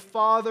become a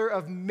father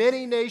of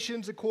many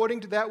nations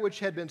according to that which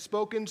had been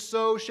spoken,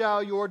 so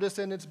shall your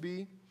descendants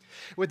be.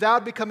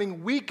 Without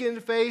becoming weak in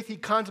faith, He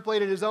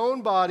contemplated His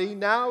own body,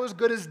 now as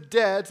good as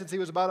dead, since He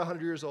was about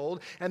 100 years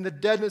old, and the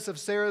deadness of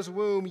Sarah's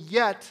womb.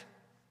 Yet,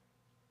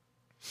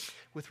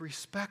 with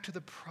respect to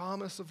the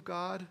promise of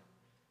God,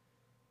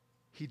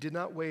 He did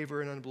not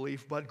waver in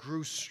unbelief, but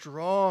grew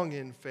strong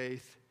in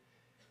faith,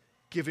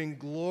 giving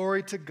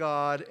glory to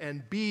God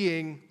and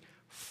being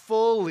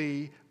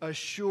fully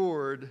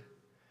assured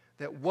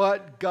that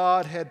what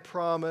God had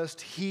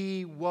promised,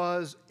 He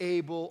was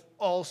able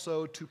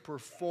also to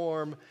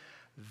perform.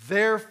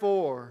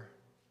 Therefore,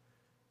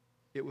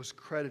 it was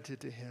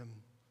credited to Him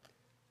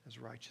as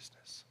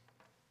righteousness.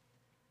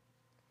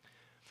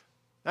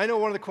 I know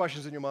one of the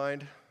questions in your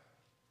mind,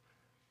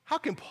 how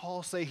can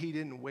Paul say he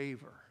didn't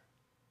waver?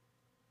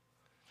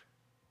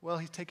 Well,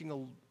 he's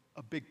taking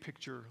a big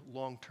picture,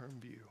 long-term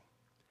view.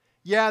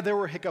 Yeah, there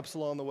were hiccups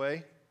along the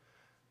way.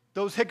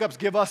 Those hiccups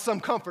give us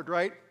some comfort,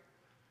 right?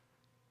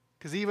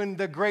 Because even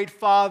the great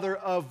father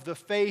of the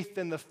faith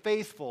and the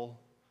faithful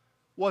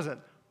wasn't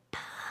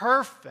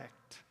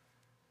perfect,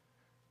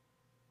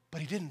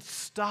 but he didn't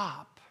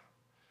stop.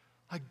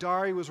 Like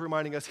Dari was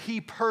reminding us, he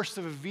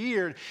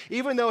persevered,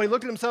 even though he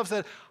looked at himself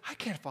and said, I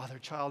can't father a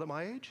child at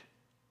my age.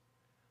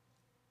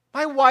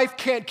 My wife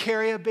can't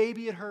carry a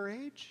baby at her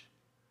age.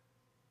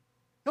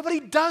 Nobody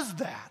does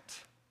that.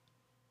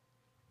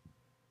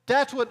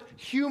 That's what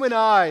human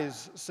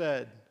eyes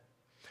said.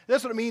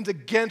 That's what it means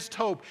against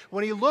hope.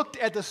 When he looked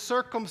at the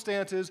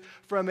circumstances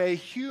from a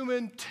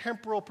human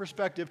temporal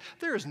perspective,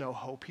 there is no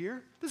hope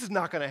here. This is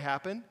not going to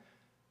happen.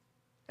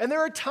 And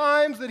there are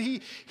times that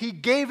he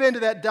gave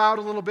into that doubt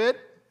a little bit.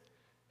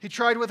 He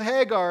tried with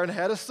Hagar and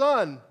had a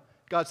son.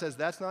 God says,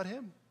 that's not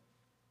him.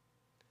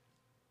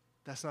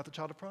 That's not the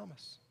child of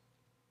promise.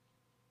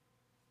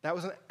 That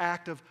was an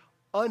act of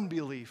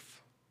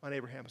unbelief on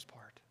Abraham's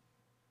part.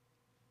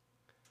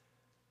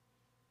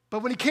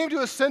 But when he came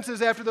to his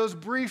senses after those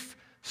brief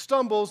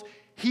stumbles,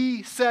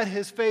 he set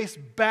his face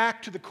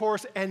back to the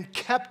course and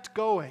kept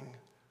going.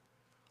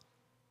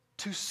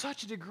 To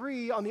such a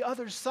degree, on the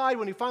other side,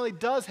 when he finally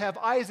does have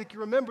Isaac,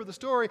 you remember the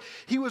story,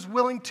 he was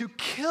willing to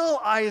kill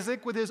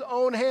Isaac with his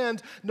own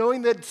hands,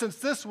 knowing that since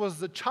this was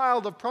the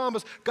child of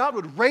promise, God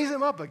would raise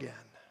him up again.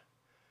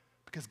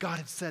 Because God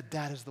had said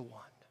that is the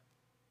one.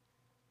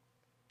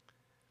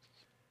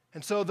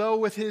 And so, though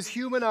with his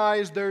human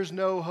eyes there's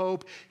no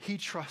hope, he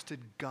trusted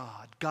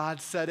God. God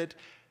said it,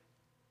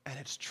 and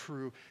it's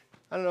true.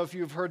 I don't know if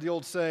you've heard the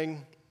old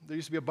saying, there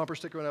used to be a bumper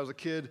sticker when I was a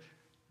kid,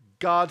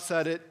 God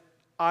said it,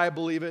 I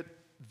believe it,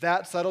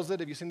 that settles it.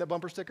 Have you seen that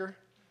bumper sticker?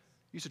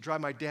 It used to drive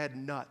my dad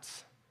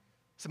nuts.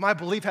 So my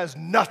belief has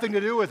nothing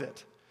to do with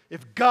it.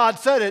 If God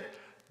said it,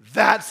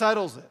 that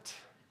settles it.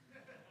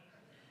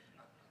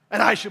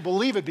 And I should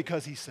believe it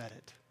because he said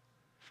it.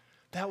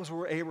 That was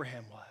where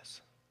Abraham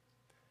was.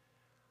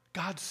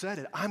 God said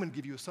it. I'm going to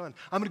give you a son.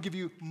 I'm going to give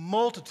you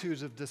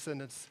multitudes of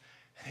descendants.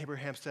 And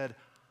Abraham said,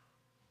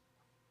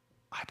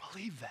 I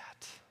believe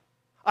that.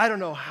 I don't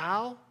know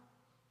how.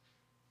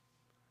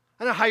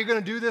 I don't know how you're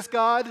going to do this,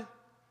 God,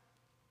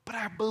 but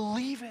I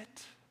believe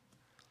it.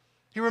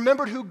 He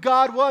remembered who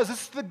God was.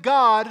 This is the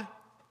God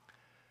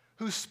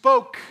who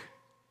spoke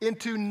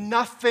into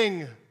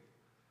nothing.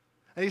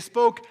 And he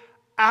spoke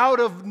out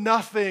of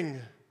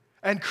nothing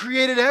and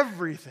created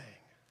everything.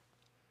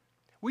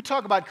 We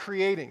talk about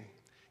creating.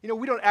 You know,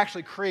 we don't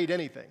actually create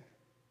anything.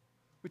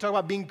 We talk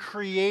about being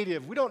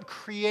creative. We don't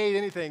create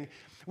anything.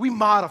 We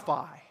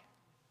modify.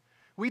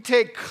 We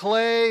take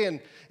clay and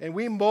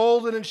we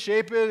mold it and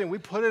shape it and we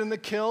put it in the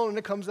kiln and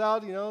it comes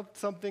out,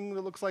 something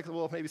that looks like,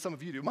 well, maybe some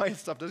of you do. My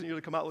stuff doesn't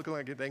usually come out looking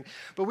like anything.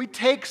 But we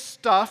take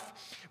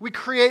stuff, we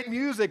create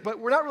music, but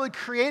we're not really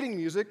creating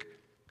music.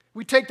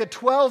 We take the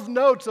 12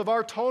 notes of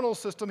our tonal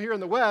system here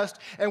in the West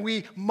and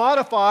we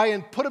modify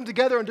and put them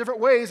together in different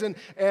ways and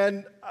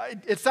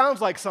it sounds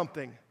like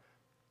something.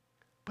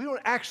 But we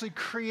don't actually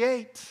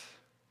create.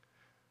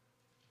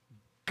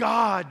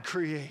 God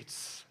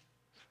creates.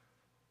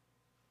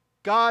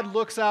 God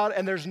looks out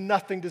and there's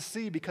nothing to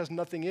see because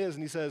nothing is.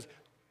 And he says,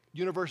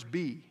 universe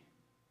be.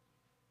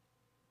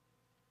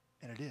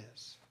 And it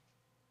is.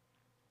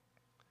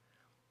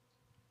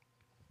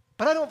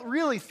 But I don't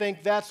really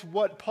think that's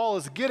what Paul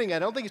is getting at. I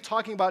don't think he's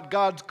talking about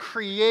God's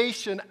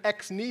creation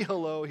ex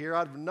nihilo here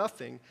out of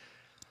nothing.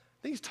 I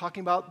think he's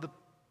talking about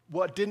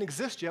what didn't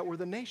exist yet were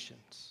the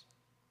nations.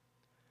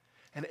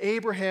 And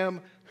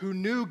Abraham, who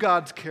knew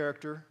God's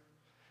character,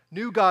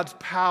 knew God's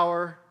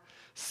power,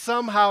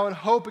 somehow in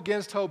hope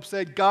against hope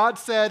said, God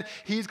said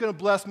he's going to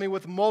bless me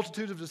with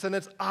multitudes of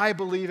descendants. I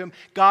believe him.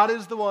 God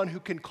is the one who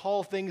can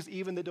call things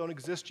even that don't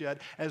exist yet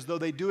as though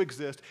they do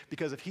exist,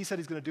 because if he said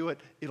he's going to do it,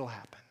 it'll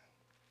happen.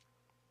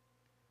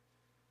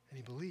 And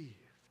he believed.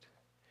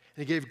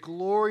 And he gave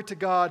glory to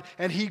God,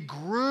 and he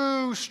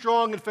grew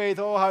strong in faith.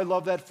 Oh, I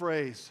love that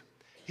phrase.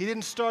 He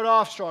didn't start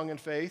off strong in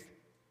faith.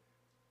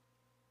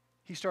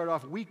 He started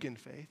off weak in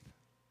faith,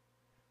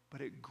 but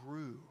it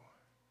grew.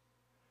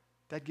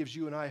 That gives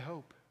you and I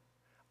hope.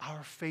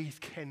 Our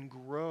faith can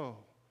grow.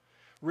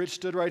 Rich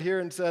stood right here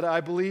and said,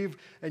 I believe,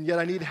 and yet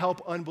I need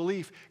help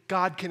unbelief.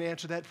 God can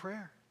answer that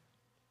prayer.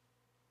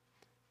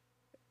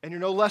 And you're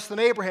no less than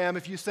Abraham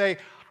if you say,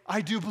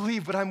 I do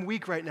believe, but I'm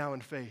weak right now in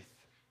faith.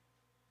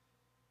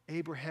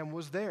 Abraham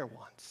was there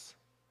once,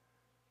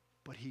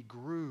 but he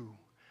grew.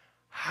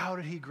 How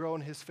did he grow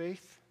in his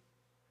faith?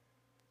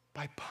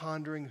 By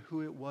pondering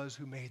who it was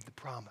who made the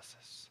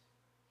promises.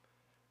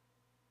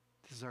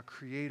 This is our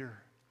Creator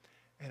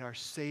and our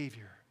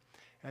Savior,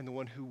 and the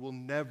one who will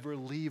never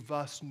leave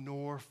us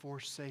nor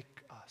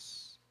forsake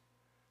us.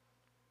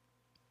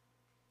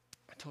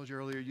 I told you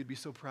earlier you'd be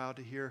so proud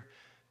to hear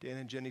Dan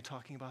and Jenny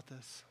talking about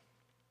this.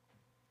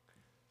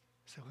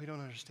 So we don't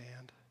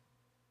understand.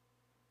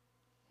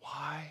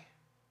 Why?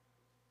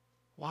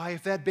 Why,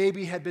 if that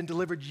baby had been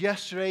delivered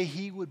yesterday,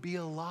 he would be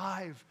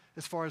alive,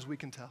 as far as we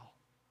can tell.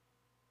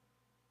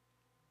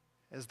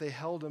 As they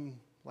held him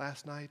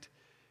last night,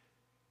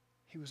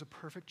 he was a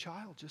perfect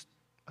child, just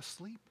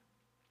asleep.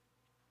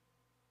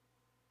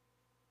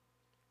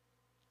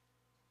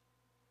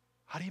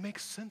 How do you make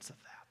sense of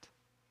that?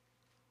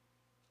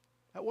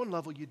 At one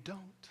level, you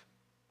don't.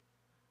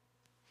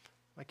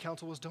 My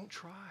counsel was, don't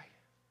try.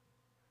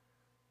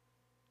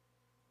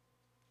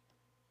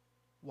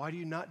 Why do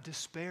you not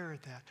despair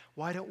at that?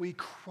 Why don't we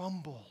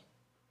crumble?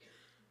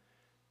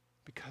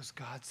 Because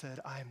God said,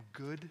 I am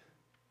good,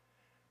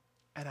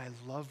 and I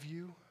love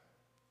you,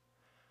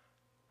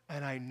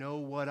 and I know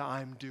what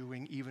I'm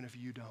doing even if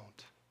you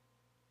don't.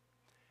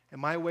 And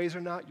my ways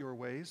are not your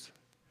ways.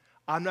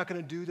 I'm not going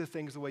to do the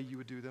things the way you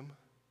would do them.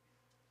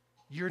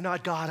 You're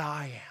not God,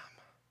 I am.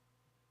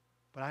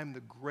 But I'm the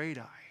great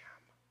I am.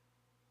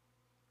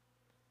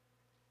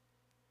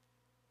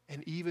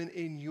 And even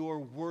in your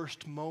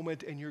worst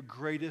moment and your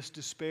greatest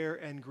despair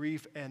and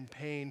grief and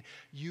pain,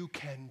 you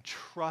can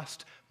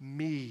trust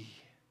me.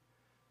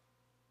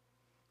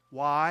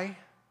 Why?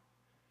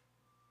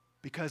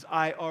 Because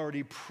I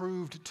already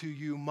proved to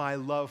you my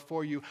love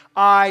for you.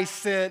 I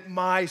sent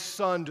my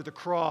son to the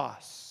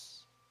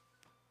cross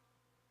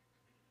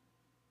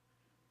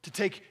to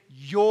take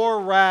your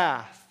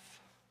wrath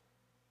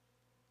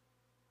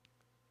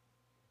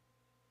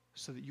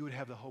so that you would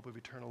have the hope of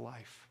eternal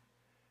life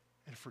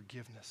and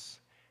forgiveness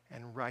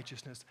and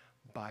righteousness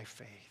by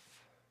faith.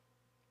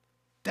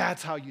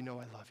 That's how you know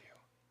I love you.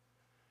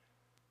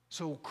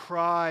 So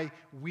cry,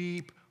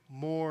 weep,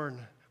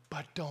 mourn,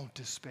 but don't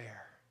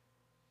despair.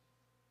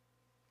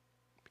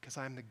 Because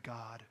I am the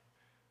God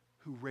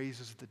who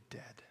raises the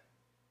dead,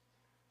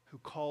 who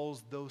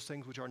calls those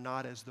things which are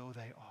not as though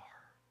they are.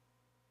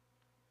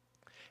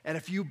 And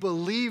if you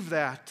believe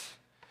that,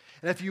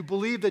 and if you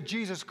believe that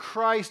Jesus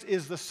Christ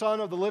is the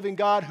Son of the living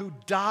God who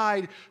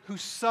died, who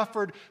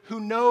suffered, who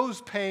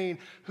knows pain,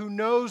 who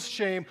knows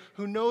shame,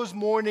 who knows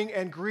mourning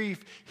and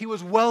grief, he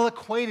was well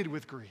acquainted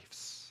with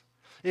griefs.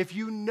 If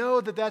you know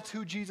that that's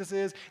who Jesus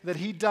is, that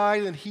he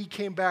died and he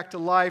came back to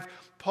life,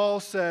 Paul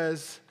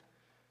says,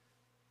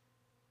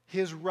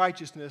 his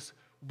righteousness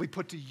will be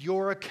put to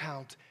your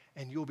account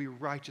and you'll be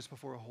righteous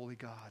before a holy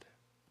God.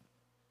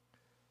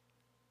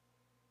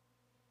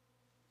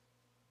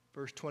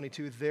 Verse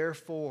 22,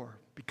 therefore,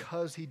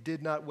 because he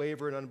did not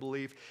waver in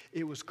unbelief,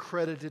 it was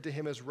credited to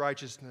him as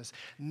righteousness.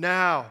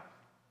 Now,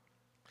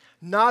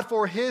 not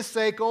for his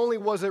sake only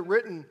was it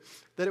written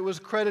that it was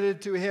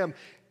credited to him.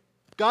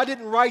 God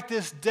didn't write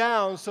this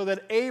down so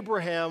that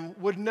Abraham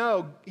would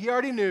know. He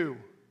already knew.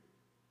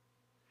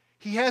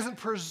 He hasn't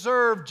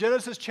preserved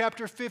Genesis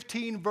chapter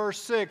 15,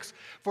 verse 6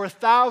 for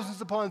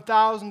thousands upon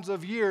thousands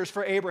of years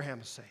for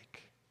Abraham's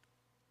sake.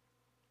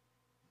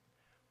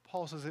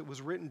 Paul says it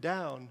was written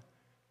down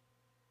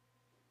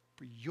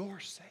for your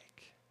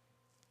sake,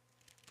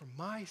 for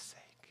my sake,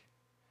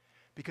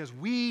 because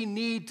we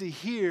need to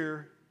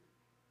hear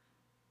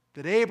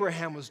that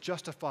Abraham was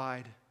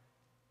justified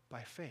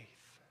by faith.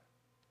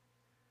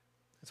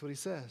 That's what he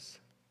says.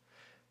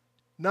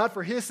 Not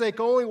for his sake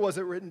only was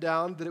it written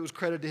down that it was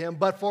credited to him,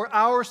 but for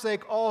our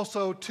sake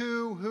also,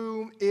 to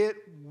whom it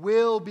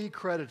will be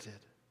credited.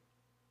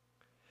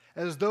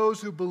 As those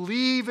who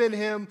believe in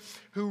him,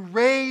 who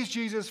raised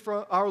Jesus,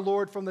 our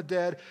Lord, from the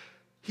dead,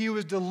 he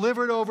was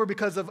delivered over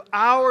because of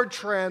our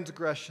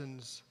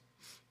transgressions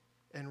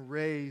and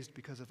raised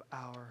because of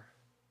our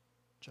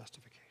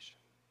justification.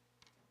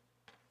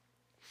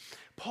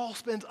 Paul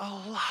spends a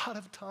lot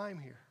of time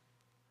here.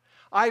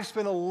 I've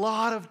spent a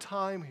lot of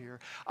time here.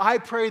 I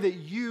pray that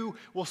you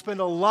will spend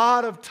a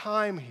lot of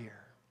time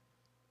here,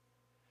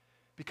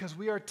 because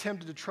we are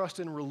tempted to trust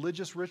in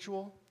religious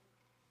ritual.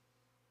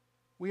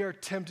 We are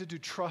tempted to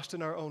trust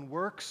in our own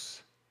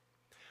works.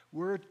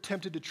 We're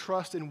tempted to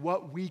trust in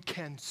what we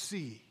can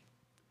see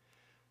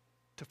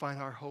to find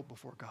our hope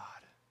before God.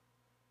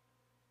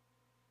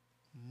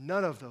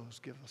 None of those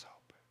give us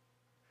hope,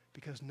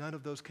 because none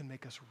of those can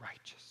make us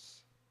righteous.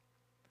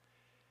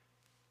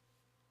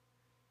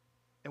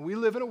 And we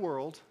live in a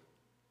world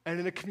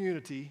and in a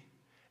community,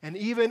 and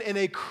even in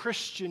a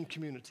Christian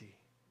community,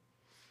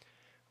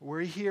 where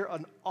we hear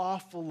an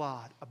awful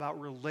lot about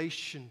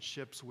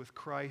relationships with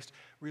Christ,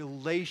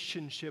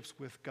 relationships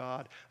with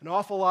God, an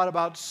awful lot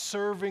about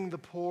serving the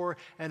poor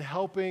and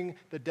helping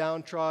the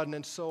downtrodden,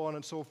 and so on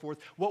and so forth.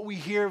 What we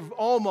hear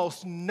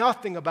almost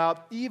nothing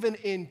about, even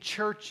in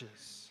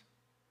churches,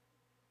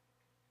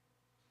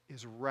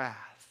 is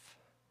wrath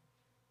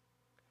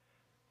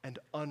and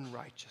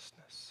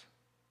unrighteousness.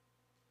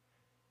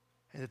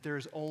 And that there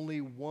is only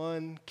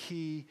one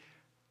key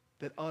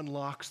that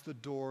unlocks the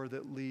door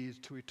that leads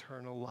to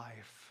eternal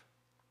life.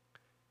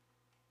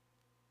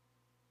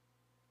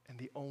 And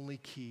the only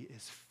key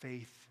is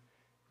faith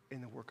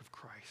in the work of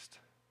Christ.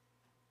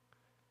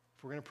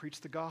 If we're going to preach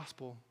the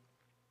gospel,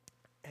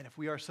 and if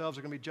we ourselves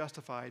are going to be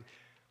justified,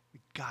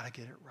 we've got to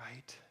get it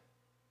right.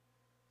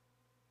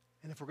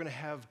 And if we're going to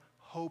have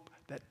hope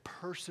that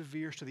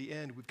perseveres to the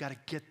end, we've got to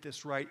get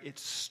this right. It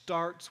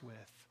starts with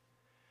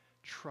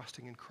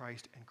trusting in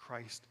Christ and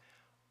Christ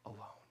alone.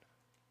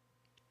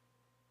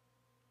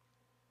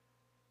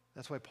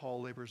 That's why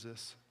Paul labors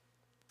this.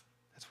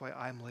 That's why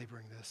I'm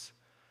laboring this.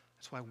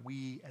 That's why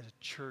we as a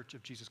church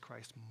of Jesus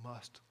Christ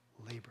must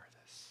labor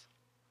this.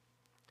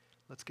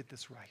 Let's get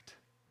this right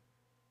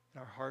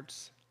in our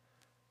hearts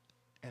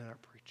and in our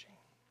preaching.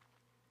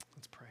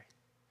 Let's pray.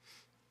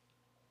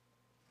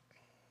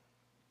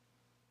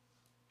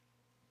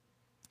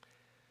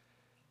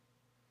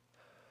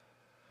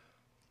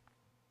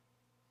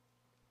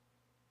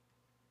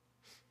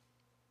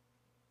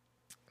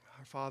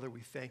 Our Father, we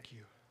thank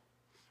you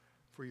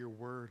for your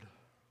word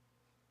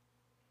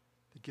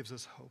that gives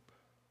us hope.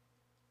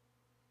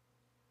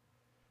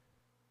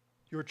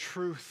 Your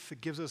truth that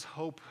gives us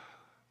hope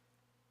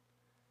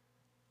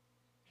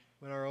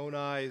when our own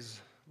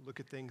eyes look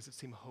at things that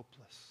seem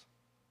hopeless.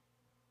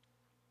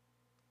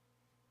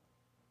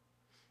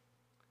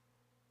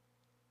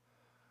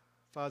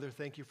 Father,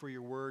 thank you for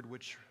your word,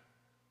 which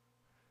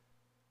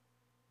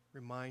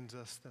reminds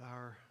us that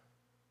our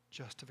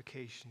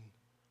justification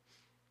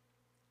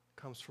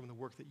comes from the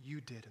work that you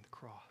did in the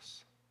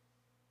cross.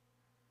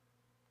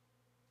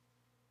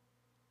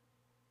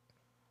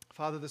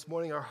 Father, this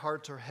morning our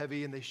hearts are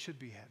heavy, and they should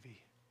be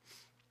heavy.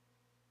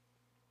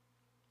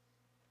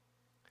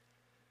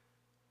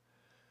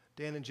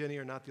 Dan and Jenny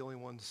are not the only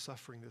ones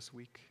suffering this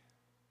week.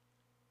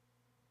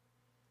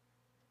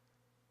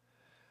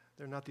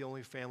 They're not the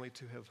only family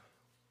to have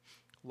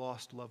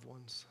lost loved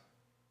ones,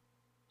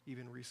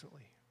 even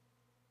recently.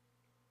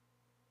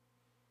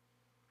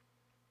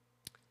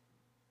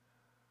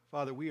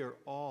 Father, we are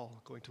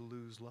all going to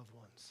lose loved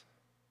ones.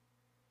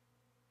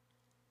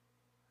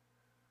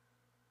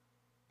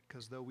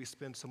 Because though we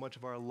spend so much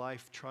of our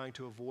life trying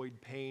to avoid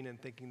pain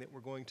and thinking that we're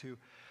going to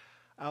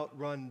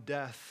outrun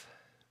death,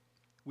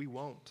 we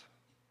won't.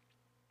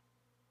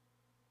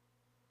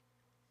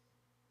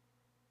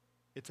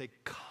 It's a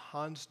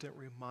constant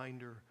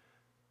reminder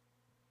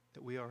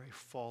that we are a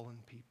fallen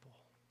people.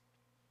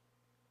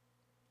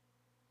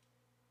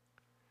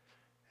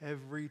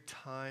 Every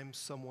time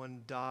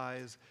someone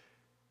dies,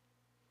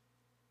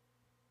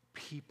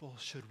 people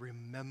should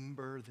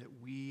remember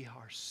that we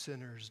are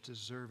sinners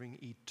deserving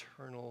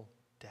eternal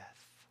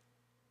death.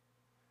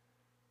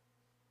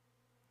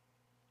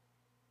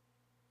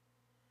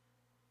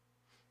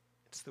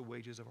 It's the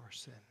wages of our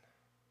sin.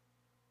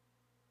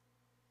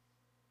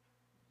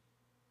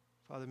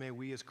 Father, may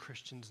we as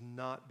Christians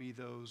not be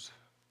those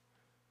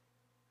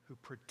who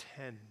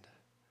pretend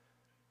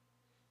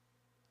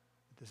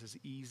that this is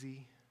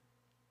easy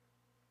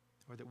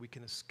or that we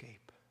can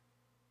escape.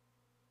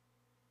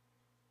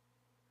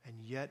 And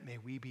yet may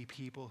we be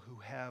people who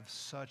have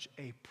such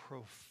a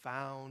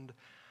profound,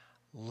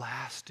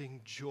 lasting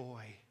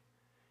joy,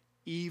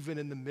 even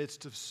in the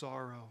midst of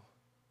sorrow,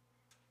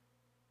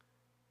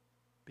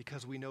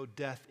 because we know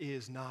death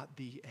is not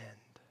the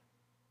end.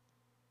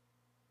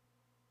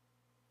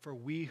 For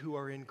we who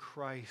are in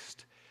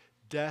Christ,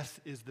 death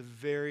is the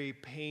very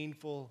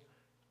painful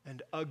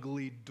and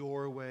ugly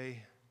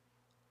doorway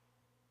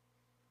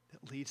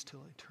that leads to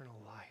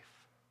eternal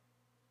life.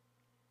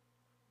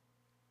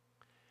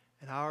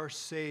 And our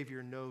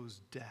Savior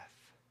knows death,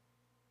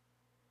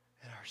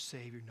 and our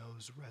Savior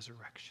knows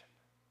resurrection.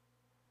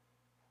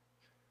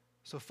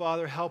 So,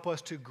 Father, help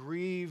us to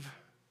grieve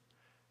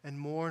and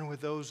mourn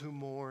with those who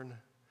mourn,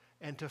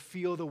 and to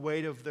feel the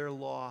weight of their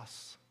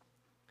loss.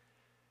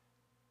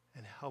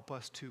 And help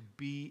us to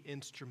be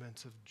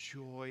instruments of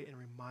joy and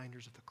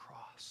reminders of the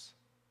cross.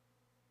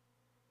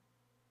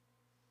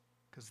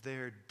 Because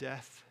there,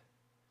 death,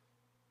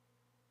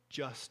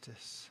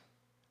 justice,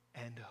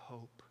 and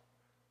hope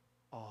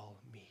all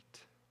meet.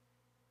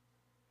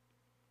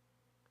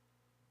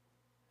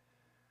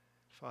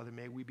 Father,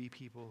 may we be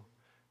people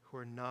who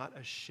are not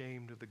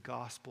ashamed of the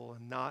gospel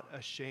and not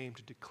ashamed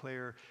to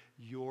declare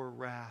your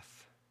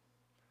wrath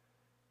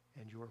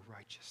and your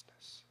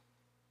righteousness.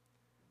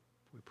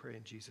 We pray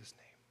in Jesus'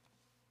 name.